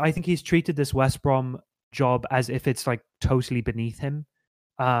because I think he's treated this West Brom job as if it's like totally beneath him,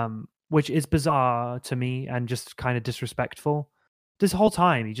 which is bizarre to me and just kind of disrespectful. This whole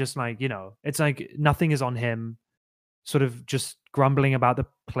time he just like, it's like nothing is on him, sort of just grumbling about the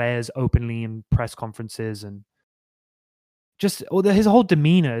players openly in press conferences, and just his whole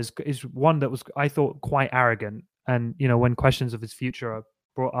demeanor is one that was, I thought, quite arrogant. And when questions of his future are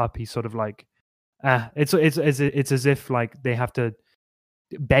brought up, he's sort of like, it's as if like they have to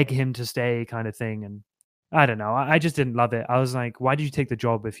beg him to stay kind of thing. And I don't know. I just didn't love it. I was like, why did you take the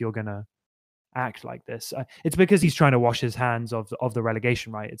job if you're gonna act like this? It's because he's trying to wash his hands of the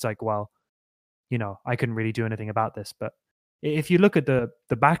relegation, right? It's like, well, I couldn't really do anything about this. But if you look at the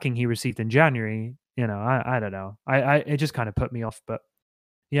backing he received in January, I don't know. It just kind of put me off. But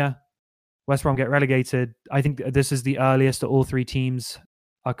yeah, West Brom get relegated. I think this is the earliest that all three teams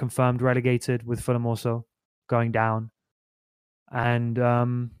are confirmed relegated, with Fulham also going down. And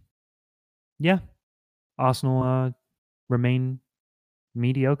yeah, Arsenal remain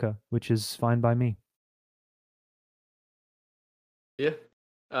mediocre, which is fine by me. Yeah.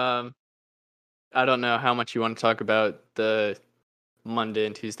 I don't know how much you want to talk about the Monday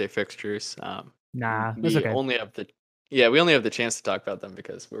and Tuesday fixtures. Nah, that's okay. We only have the chance to talk about them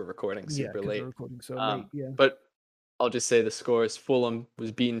because we're recording super late. We're recording so late. Yeah. But I'll just say the scores: Fulham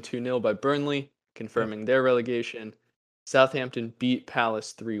was beaten 2-0 by Burnley, confirming their relegation. Southampton beat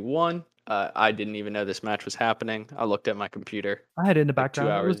Palace 3-1. I didn't even know this match was happening. I looked at my computer. I had it in the like 2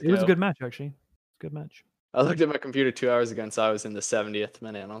 background. hours It was a ago. good match, actually. Good match. I looked at my computer 2 hours ago, and so I was in the 70th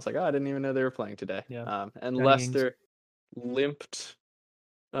minute, and I was like, oh, I didn't even know they were playing today. Yeah. And Danny Leicester limped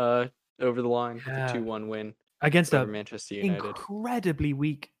over the line with a Yeah. 2-1 win Against over a Manchester United. incredibly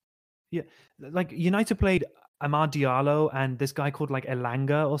weak. Yeah, like United played Amad Diallo and this guy called like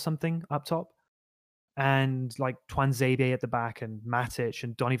Elanga or something up top, and like Tuanzebe at the back, and Matic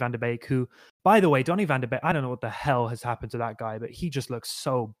and Donny van de Beek, who, by the way, Donny van de Beek, I don't know what the hell has happened to that guy, but he just looks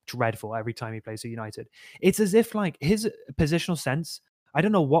so dreadful every time he plays for United. It's as if like his positional sense, I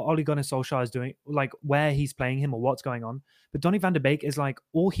don't know what Ole Gunnar Solskjaer is doing, like where he's playing him or what's going on, but Donny van de Beek is like,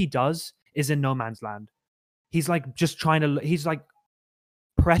 all he does is in no man's land. He's like just he's like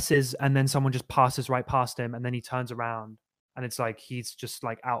presses, and then someone just passes right past him, and then he turns around, and it's like he's just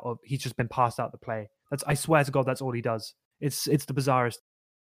like he's just been passed out the play. I swear to God, that's all he does. It's the bizarrest.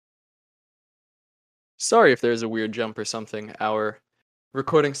 Sorry if there's a weird jump or something. Our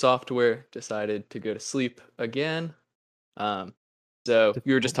recording software decided to go to sleep again. So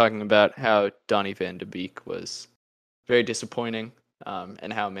you were just talking about how Donny van de Beek was very disappointing,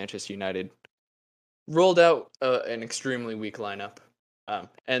 and how Manchester United rolled out an extremely weak lineup.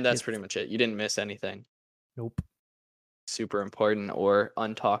 And that's pretty much it. You didn't miss anything. Nope. Super important or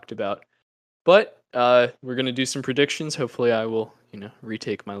untalked about. But we're going to do some predictions. Hopefully I will,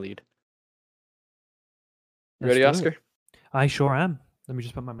 retake my lead. You ready, Oscar? I sure am. Let me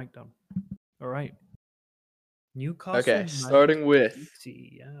just put my mic down. All right. Newcastle. Okay, starting with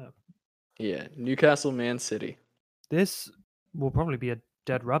City, Newcastle, Man City. This will probably be a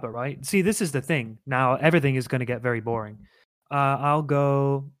dead rubber, right? See, this is the thing. Now everything is going to get very boring. I'll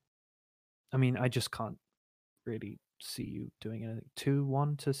go. I mean, I just can't really see you doing anything.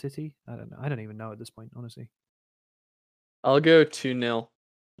 2-1 to City. I don't know. I don't even know at this point, honestly. I'll go 2-0.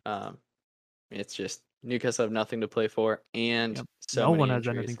 It's just Newcastle have nothing to play for, and no one has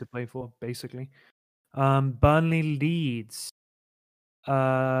injuries. anything to play for, basically. Burnley Leeds.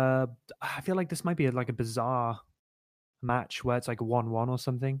 I feel like this might be like a bizarre match where it's like 1-1 or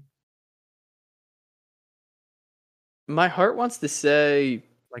something. My heart wants to say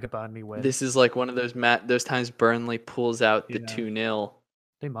like a Burnley win. This is like one of those times Burnley pulls out the 2-0.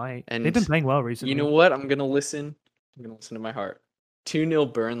 They might. And they've been playing well recently. You know what? I'm gonna listen to my heart.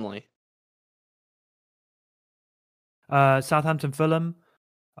 2-0 Burnley. Southampton Fulham.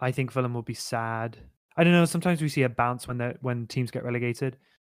 I think Fulham will be sad. I don't know. Sometimes we see a bounce when teams get relegated,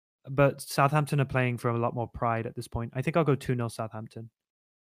 but Southampton are playing for a lot more pride at this point. I think I'll go 2-0 Southampton.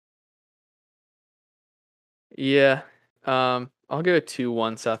 Yeah, I'll go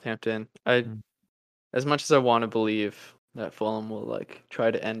 2-1 Southampton. As much as I want to believe that Fulham will like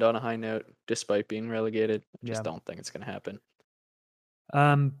try to end on a high note despite being relegated, I just don't think it's gonna happen.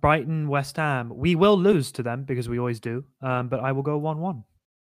 Brighton, West Ham. We will lose to them because we always do. But I will go 1-1.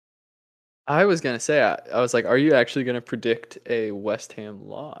 I was gonna say, I was like, are you actually gonna predict a West Ham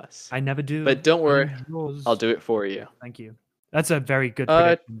loss? I never do. But don't worry, I'll do it for you. Thank you. That's a very good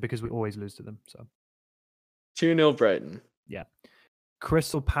prediction because we always lose to them. So 2-0 Brighton. Yeah.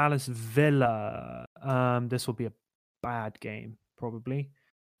 Crystal Palace Villa. This will be a bad game, probably.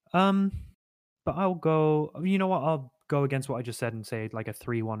 But I'll go. You know what? I'll go against what I just said and say like a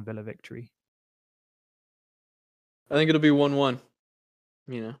 3-1 Villa victory. I think it'll be 1-1.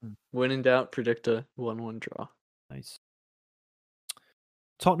 When in doubt, predict a 1-1 draw. Nice.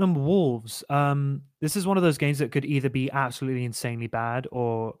 Tottenham Wolves. This is one of those games that could either be absolutely insanely bad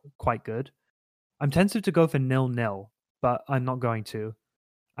or quite good. I'm tempted to go for 0-0, but I'm not going to.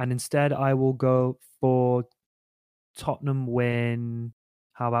 And instead, I will go for Tottenham win.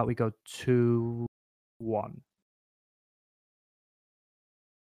 How about we go 2-1?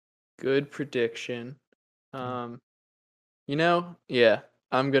 Good prediction. Mm. Yeah,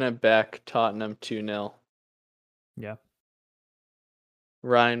 I'm gonna back Tottenham 2-0. Yeah,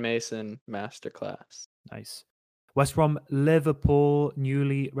 Ryan Mason masterclass. nice. West Brom, Liverpool,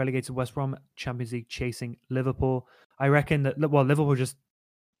 newly relegated West Brom, Champions League chasing Liverpool. I reckon that, well, Liverpool just,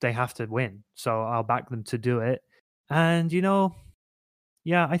 they have to win. So I'll back them to do it. And,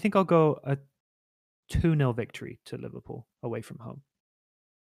 yeah, I think I'll go a 2-0 victory to Liverpool away from home.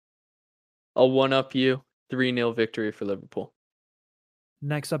 I'll one up you. 3-0 victory for Liverpool.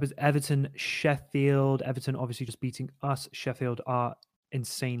 Next up is Everton, Sheffield. Everton obviously just beating us. Sheffield are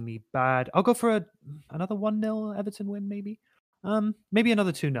insanely bad. I'll go for another 1-0 Everton win, maybe. Maybe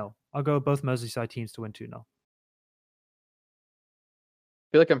another 2-0. I'll go both Merseyside teams to win 2-0. I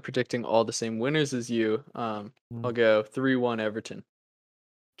feel like I'm predicting all the same winners as you. I'll go 3-1 Everton.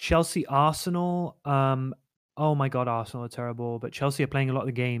 Chelsea, Arsenal. Oh my god, Arsenal are terrible, but Chelsea are playing a lot of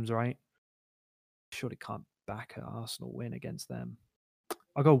the games, right? Surely can't back an Arsenal win against them.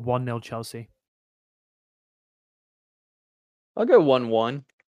 I'll go 1-0 Chelsea. I'll go 1-1.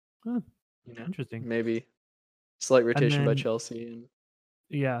 Oh, interesting. Maybe slight rotation by then- Chelsea. And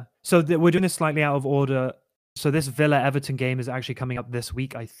Yeah. So we're doing this slightly out of order. So this Villa Everton game is actually coming up this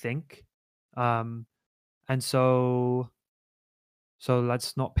week, I think. And so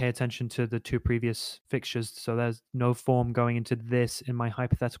let's not pay attention to the two previous fixtures. So there's no form going into this in my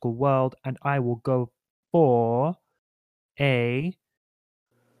hypothetical world, and I will go for a.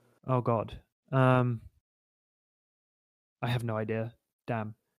 Oh god. I have no idea.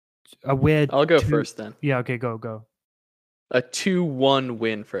 Damn. A weird. I'll go first then. Yeah. Okay. Go. A 2-1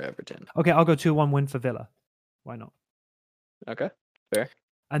 win for Everton. Okay, I'll go 2-1 win for Villa. Why not? Okay, fair.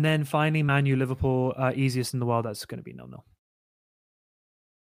 And then finally, Man U, Liverpool, easiest in the world. That's going to be 0-0.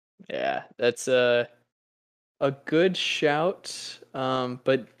 Yeah, that's a good shout.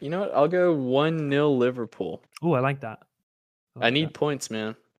 But you know what? I'll go 1-0 Liverpool. Oh, I like that. I need points,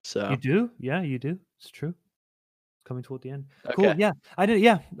 man. So you do? Yeah, you do. It's true. Coming toward the end. okay. Cool. Yeah, I did.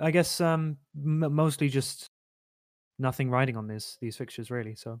 Yeah, I guess mostly just nothing riding on these fixtures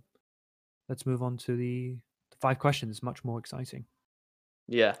really. So let's move on to the 5 questions. Much more exciting.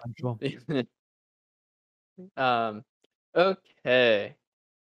 Yeah. I'm sure. Okay.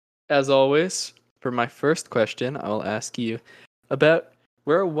 As always, for my first question, I'll ask you about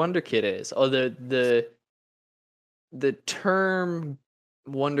where a wonder kid is. Although the term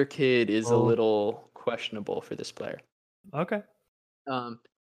wonder kid is a little questionable for this player. Okay.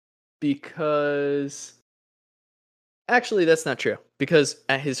 Because actually that's not true. Because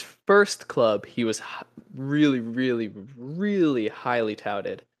at his first club, he was really, really, really highly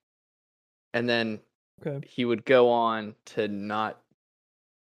touted. And then he would go on to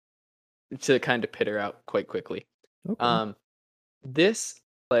kind of peter out quite quickly. Okay. This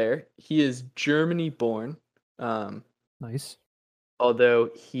player, he is Germany born. Nice. Although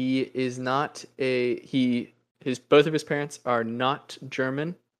he is not both of his parents are not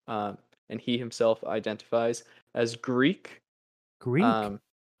German, and he himself identifies as Greek. Greek. Huh.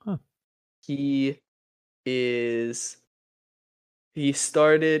 He was at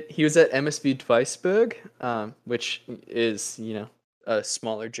MSV Duisburg, which is, a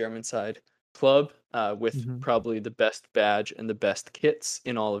smaller German side club, with probably the best badge and the best kits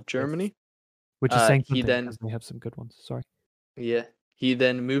in all of Germany. Which is saying he something then because they have some good ones. Sorry. Yeah. He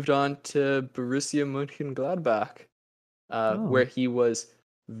then moved on to Borussia Mönchengladbach, where he was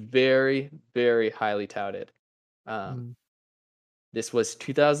very, very highly touted. This was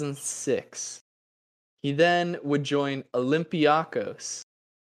 2006. He then would join Olympiacos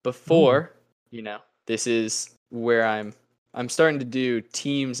before, this is where I'm starting to do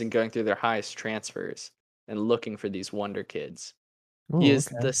teams and going through their highest transfers and looking for these wonder kids. He is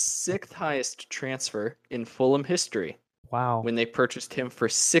the 6th highest transfer in Fulham history. Wow. When they purchased him for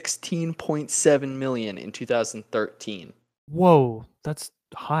 16.7 million in 2013. Whoa, that's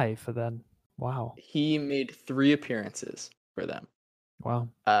high for them. Wow. He made 3 appearances for them. Wow.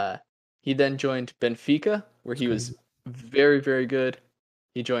 He then joined Benfica, where he was very, very good.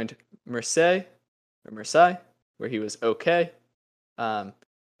 He joined Marseille, where he was okay. And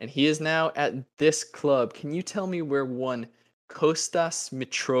he is now at this club. Can you tell me where one Kostas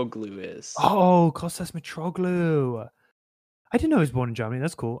Mitroglou is? Oh, Kostas Mitroglou. I didn't know he was born in Germany.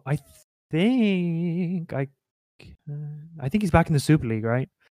 That's cool. I think he's back in the Super League, right?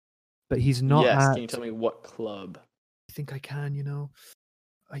 But he's not. Yes. Can you tell me what club? I think I can.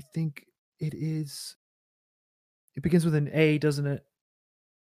 I think it is. It begins with an A, doesn't it?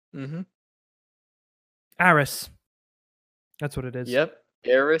 Mm-hmm. Aris. That's what it is. Yep.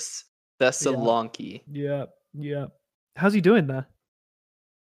 Aris Thessaloniki. Yeah. How's he doing there?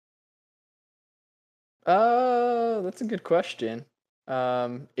 That's a good question.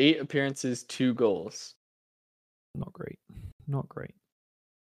 8 appearances, 2 goals. Not great. Not great.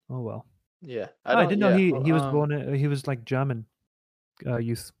 Oh well. Yeah, Oh, I didn't know Yeah, he was born. He was like German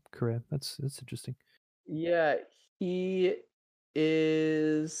youth career. That's interesting. yeah, he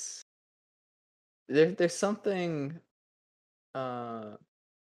is. There's something. Uh,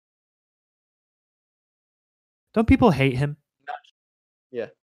 Don't people hate him? not, yeah,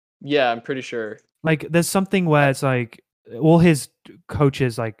 yeah. I'm pretty sure. Like, there's something where it's like all his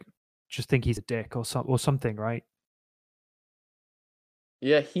coaches like just think he's a dick or something, right?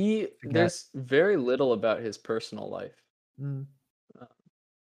 Yeah, Forget. There's very little about his personal life Mm. uh,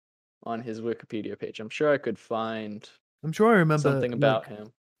 on his Wikipedia page. I'm sure I could find I'm sure I remember something about like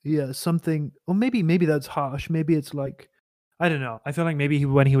him. yeah something, or maybe that's harsh. Maybe it's like I don't know. I feel like maybe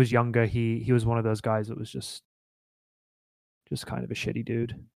when he was younger, he was one of those guys that was just kind of a shitty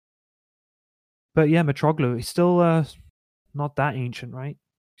dude. But yeah, Mitroglou, he's still not that ancient, right?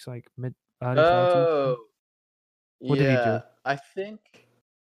 He's like mid early 40s. Oh, What did he yeah. do?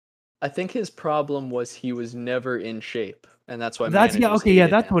 I think his problem was he was never in shape, and that's why That's yeah, managers okay, yeah,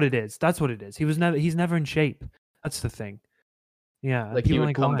 hated that's him. what it is. That's what it is. He's never in shape. That's the thing. Yeah, and Like he people are would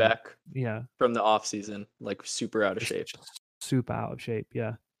like, come why? back Yeah, from the off season like super out of shape. just super out of shape.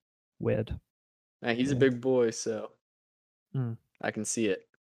 Yeah, weird. And he's a Weird. big boy, so Mm. I can see it.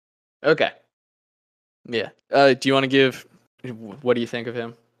 Okay. Yeah. Do you want to give? What do you think of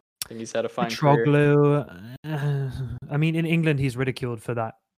him? I think he's had a fine career. Mitroglou, I mean, in England, he's ridiculed for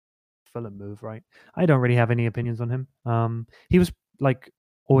that Fulham move, right? I don't really have any opinions on him. He was like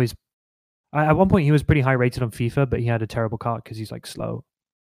always. At one point, he was pretty high rated on FIFA, but he had a terrible cart because he's like slow.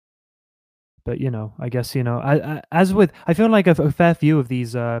 But I guess as with, I feel like a fair few of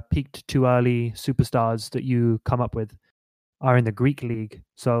these peaked too early superstars that you come up with are in the Greek league.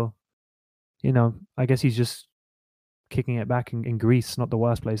 So I guess he's just kicking it back in Greece, not the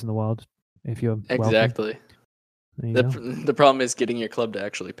worst place in the world if you're wealthy. Exactly. There you The go. the problem is getting your club to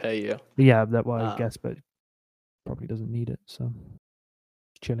actually pay you. Yeah, that I Um, guess, but probably doesn't need it. So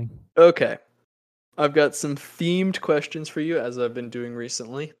chilling. okay. I've got some themed questions for you as I've been doing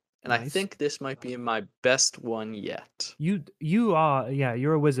recently, and I Nice. think this might be my best one yet. You are, yeah,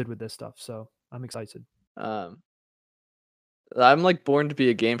 you're a wizard with this stuff, so I'm excited. Um, I'm like born to be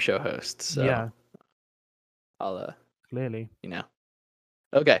a game show host, so Yeah, I'll clearly. you know.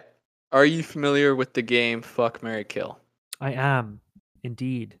 Okay. Are you familiar with the game Fuck Mary Kill? I am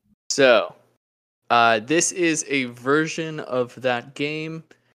indeed. So, this is a version of that game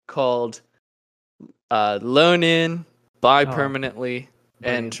called Loan In, Buy Oh, Permanently,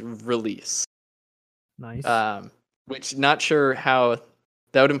 brilliant. and Release. Nice. Which not sure how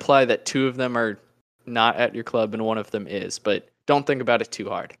that would imply that 2 of them are not at your club and 1 of them is, but don't think about it too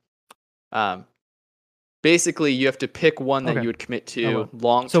hard. Um, Basically, you have to pick one that Okay, you would commit I to will.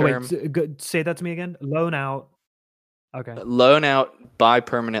 long So wait, term, say that to me again. Loan out. Okay. loan out, buy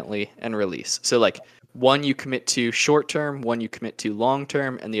permanently, and release. So like one you commit to short term, one you commit to long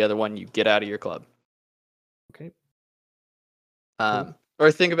term, and the other one you get out of your club. Okay. Cool.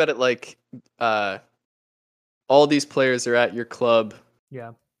 Or think about it like uh, all these players are at your club.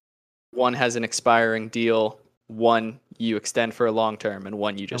 Yeah. One has an expiring deal, one you extend for a long term, and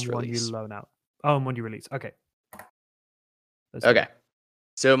one you And just one you release. loan out. Oh, and one you release. Okay. Let's do Okay. it.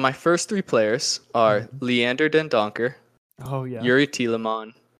 So my first 3 players are Mhm. Leander Dendoncker, Oh yeah. Yuri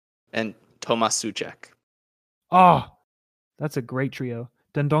Tielemans, and Tomas Suchek. Oh, that's a great trio.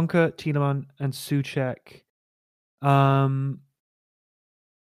 Dendonka, Tielemans, and Suchek. Um.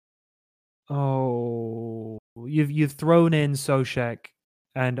 Oh, you've thrown in Sochek,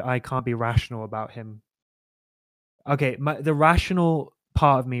 and I can't be rational about him. Okay, the rational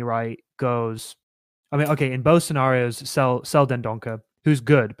part of me, right, goes. I mean, okay, in both scenarios, sell Dendonka, who's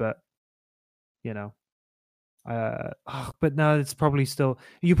good, but you know, but no, it's probably still.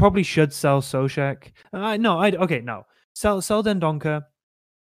 You probably should sell Sochek. No, okay, no, sell Dendonka.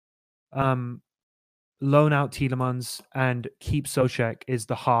 Um, loan out Tielemans and keep Sochek is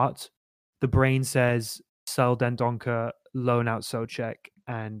the heart. The brain says sell Dendonka, loan out Sochek,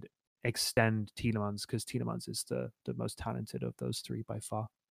 and extend Tielemans because Tielemans is the most talented of those 3 by far.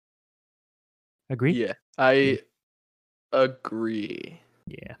 Agree? Yeah, Yeah. I agree.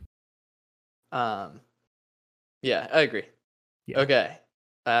 Yeah. Um, yeah, I agree. Yeah. Okay.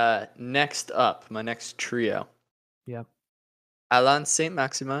 Next up, my next trio: Yeah. Alan Saint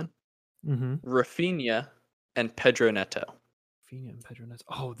Maximin, Mm-hmm. Rafinha, and Pedro Neto. Rafinha and Pedro Neto.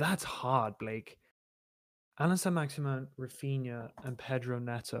 Oh, that's hard, Blake. Alan Saint-Maximin, Rafinha, and Pedro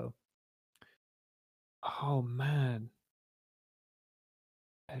Neto. Oh man.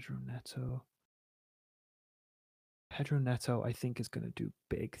 Pedro Neto. Pedro Neto, I think, is going to do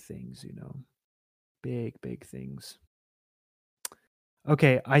big things, big things.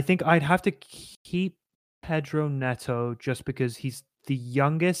 Okay, I think I'd have to keep Pedro Neto just because he's the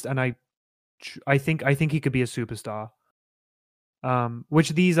youngest, and I think he could be a superstar. Which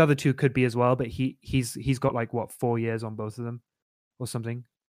these other two could be as well, but he's got like what 4 years on both of them or something.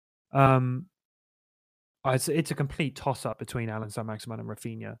 It's a complete toss up between Alan Saint-Maximin and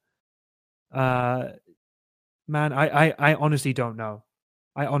Rafinha. Man, I honestly don't know.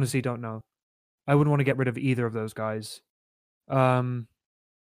 I honestly don't know. I wouldn't want to get rid of either of those guys. So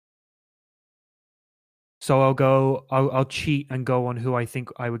I'll cheat and go on who I think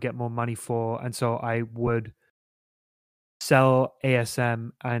I would get more money for, and so I would sell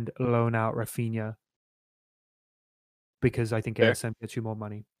ASM and loan out Rafinha because I think Fair. ASM gets you more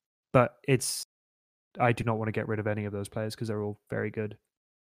money. But I do not want to get rid of any of those players because they're all very good.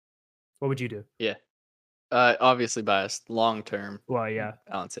 What would you do? Yeah. Obviously biased. Long term. Well, yeah,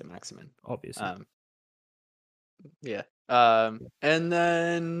 Alan Saint-Maximin. obviously. Yeah. And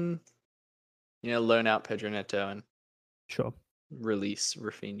then loan out Pedro Neto and Sure. release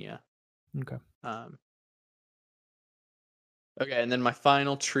Rafinha. Okay. Okay, and then my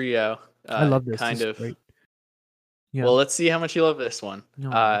final trio. I love this. Kind This is of. great. Yeah. Well, let's see how much you love this one.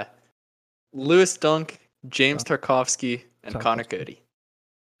 No. Lewis Dunk, James Tarkovsky, and Connor Tarkovsky. Cody.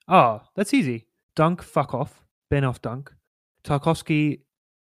 Oh, that's easy. Dunk, fuck off. Bin off Dunk. Tarkovsky,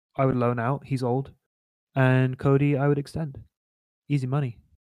 I would loan out. He's old. And Cody, I would extend. Easy money.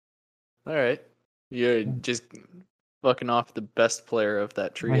 All right. You're just fucking off the best player of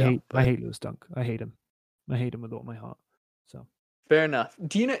that trio. I hate Lewis Dunk. I hate him. I hate him with all my heart. So fair enough.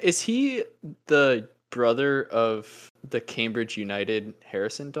 Do you know, is he the brother of the Cambridge United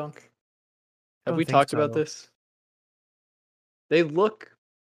Harrison Dunk? Have we talked about this? They look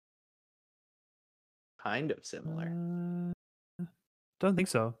kind of similar. Don't think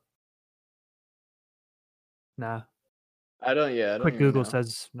so. Nah. I don't Quick even Google know.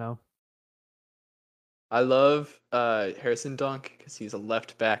 says no. I love Harrison Dunk because he's a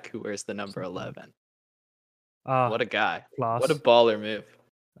left back who wears the number 11. What a guy. Class. What a baller move.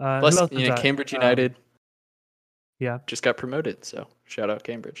 Plus, Cambridge United just got promoted, so shout out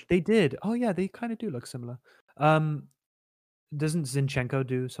Cambridge. They did. Oh, yeah, they kind of do look similar. Doesn't Zinchenko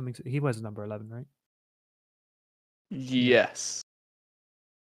do something? He wears number 11, right? Yes.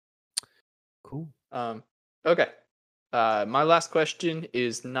 Cool. Okay. My last question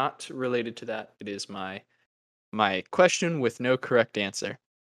is not related to that. It is my question with no correct answer.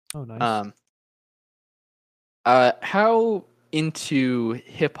 Oh, nice. How into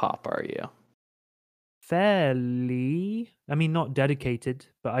hip hop are you? Fairly. I mean, not dedicated,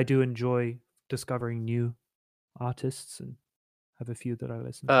 but I do enjoy discovering new artists and have a few that I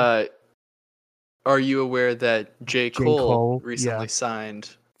listen to. Are you aware that J. Cole recently signed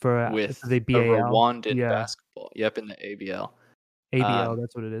with the a BAL? Rwandan basketball? Yep, in the ABL. ABL,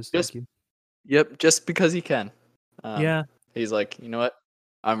 that's what it is. Thank you. Yep, just because he can. Yeah. He's like, you know what?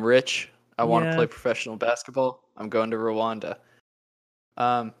 I'm rich. I want to play professional basketball. I'm going to Rwanda.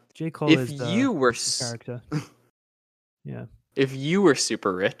 J. Cole is the character. Yeah. If you were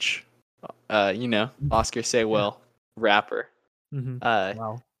super rich, Oscar Saywell, rapper,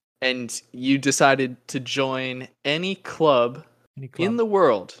 wow. and you decided to join any club in the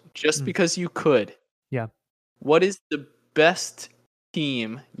world just because you could. Yeah. What is the best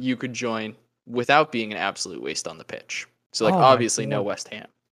team you could join without being an absolute waste on the pitch? So, obviously, no West Ham.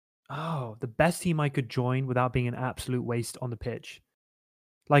 Oh, the best team I could join without being an absolute waste on the pitch.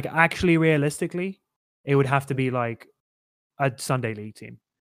 Like, actually, realistically, it would have to be like a Sunday League team.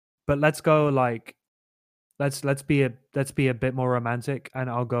 But let's go like, let's be a bit more romantic, and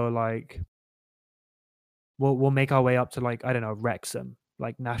I'll go like, we'll make our way up to like, I don't know, Wrexham,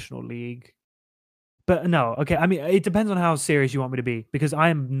 like National League. But no, okay. I mean, it depends on how serious you want me to be, because I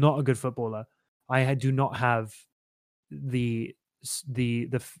am not a good footballer. I do not have the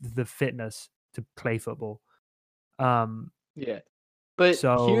fitness to play football. Yeah. But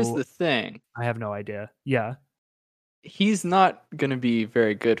here's the thing. I have no idea. Yeah. He's not going to be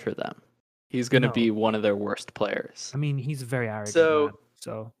very good for them. He's going to be one of their worst players. I mean, he's a very arrogant man,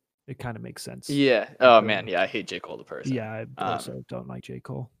 so it kind of makes sense. Yeah. Oh, man. Yeah, I hate J. Cole the person. Yeah, I also don't like J.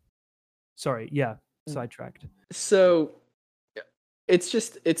 Cole. Sorry. Yeah. Sidetracked. So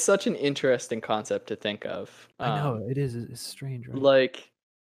it's such an interesting concept to think of. I know. It is. It's strange, right? Like,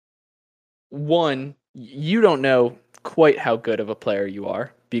 one, you don't know quite how good of a player you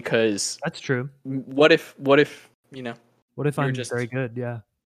are, because that's true. What if What if I'm just very good? Yeah.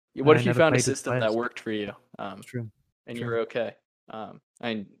 What if you found a system that worked for you? True. And you were okay.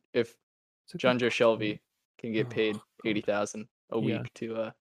 And if John Joe Shelby can get paid God. $80,000 a Yeah. week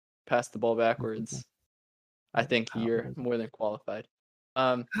to pass the ball backwards. I think you're How- more than qualified.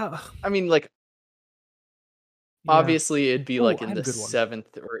 I How- mean, like yeah. obviously it'd be Oh, like I in had a the good one.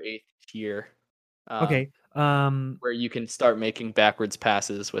 7th or 8th tier, Okay. where you can start making backwards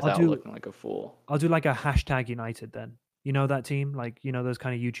passes without do- looking like a fool. I'll do like a hashtag United then. You know that team? Like, you know, those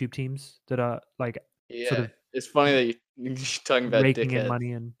kind of YouTube teams that are like sort Yeah, of it's funny that you're talking about raking in dickhead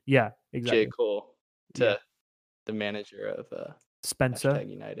money and yeah, J. exactly. Cole to Yeah. the manager of Spencer. hashtag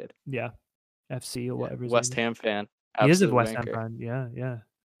United. Yeah. FC or Yeah, whatever his West name Ham fan. is. He is a Absolute West Ham wanker. fan.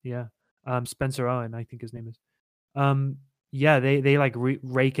 Yeah. Spencer Owen, I think his name is. Yeah, they like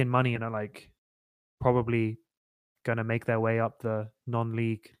rake in money and are like probably gonna make their way up the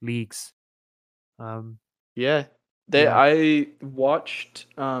non-league leagues. Yeah. Yeah. I watched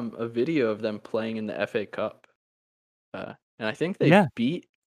a video of them playing in the FA Cup. And I think they Yeah. beat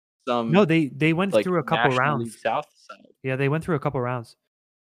some No, they went like through a couple National rounds. League South side. Yeah, they went through a couple rounds.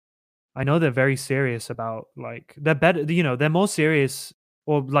 I know they're very serious about like they're better, you know, they're more serious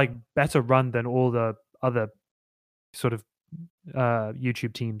or like better run than all the other sort of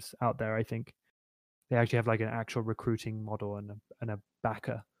YouTube teams out there, I think. They actually have like an actual recruiting model and a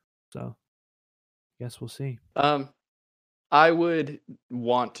backer. So guess we'll see. I would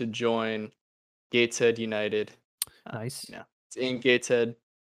want to join Gateshead United. Nice. It's in Gateshead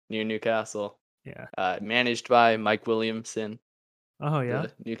near Newcastle. Yeah. Managed by Mike Williamson, Oh yeah.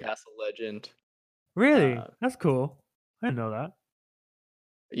 the Newcastle legend. Really? That's cool. I didn't know that.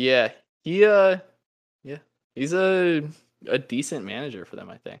 Yeah, he's a decent manager for them,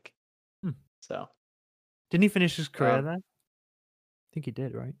 I think. So didn't he finish his career there? I think he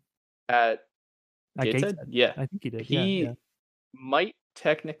did, right? At Gateshead? Yeah. I think he did. He Yeah. might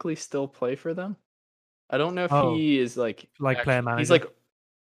technically still play for them. I don't know if Oh, he is like player manager. He's like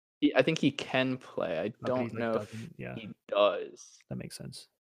I think he can play. I don't know if he does. That makes sense.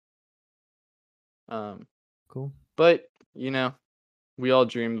 Cool. But you know, we all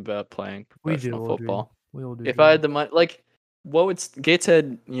dream about playing professional football. We all do. If I had the money, like, what would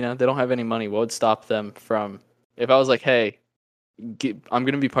Gateshead? You know, they don't have any money. What would stop them from? If I was like, hey, I'm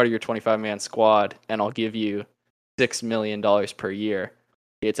going to be part of your 25-man squad, and I'll give you $6 million per year.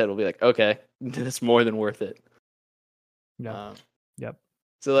 Gateshead will be like, okay, that's more than worth it. Yeah. Yep.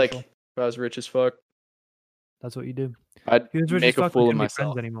 So like, if I was rich as fuck, that's what you do. I'd make a fool of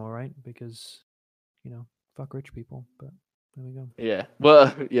myself anymore, right? Because you know, fuck rich people. But there we go. Yeah.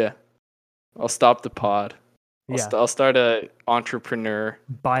 Well, yeah. I'll stop the pod. Yeah. I'll start a entrepreneur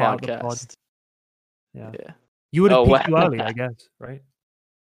buy podcast. Out the pod. Yeah. Yeah. You would have picked you early, I guess, right?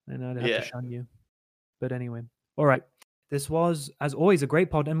 And I'd have Yeah. to shun you. But anyway, all right. This was, as always, a great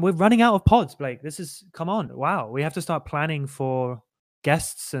pod, and we're running out of pods, Blake. This is, come on, wow. We have to start planning for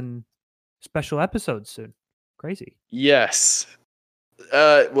guests and special episodes soon. Crazy. Yes.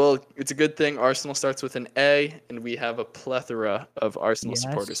 Well, it's a good thing Arsenal starts with an A, and we have a plethora of Arsenal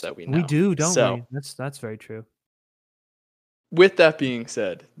supporters that we know. We do, don't we? That's very true. With that being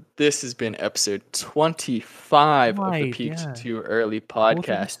said, this has been episode 25 of the Peaked Too Early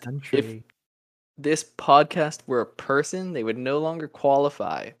podcast. If this podcast were a person, they would no longer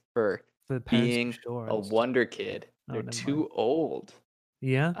qualify for being a wonder kid. They're too old.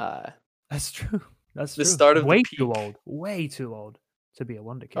 Yeah, that's true. That's the start of way the peak. Too old. Way too old to be a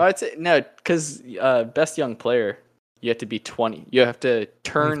wonder kid. I'd say no, because best young player, you have to be 20. You have to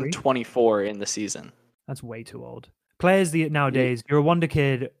turn 23? 24 in the season. That's way too old. Players nowadays, you're a wonder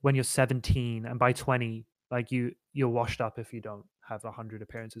kid when you're 17, and by 20, like you're washed up if you don't have 100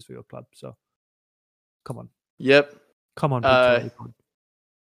 appearances for your club. So, come on. Yep. Come on.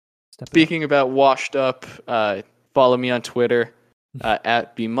 Speaking about washed up, follow me on Twitter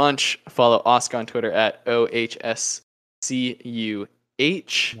at bmunch. Follow Oscar on Twitter at OHSCUH.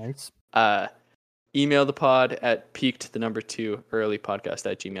 Nice. Email the pod at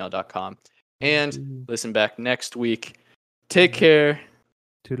peaked2earlypodcast@gmail.com. And listen back next week. Take care.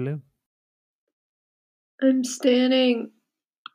 Toodaloo. I'm standing.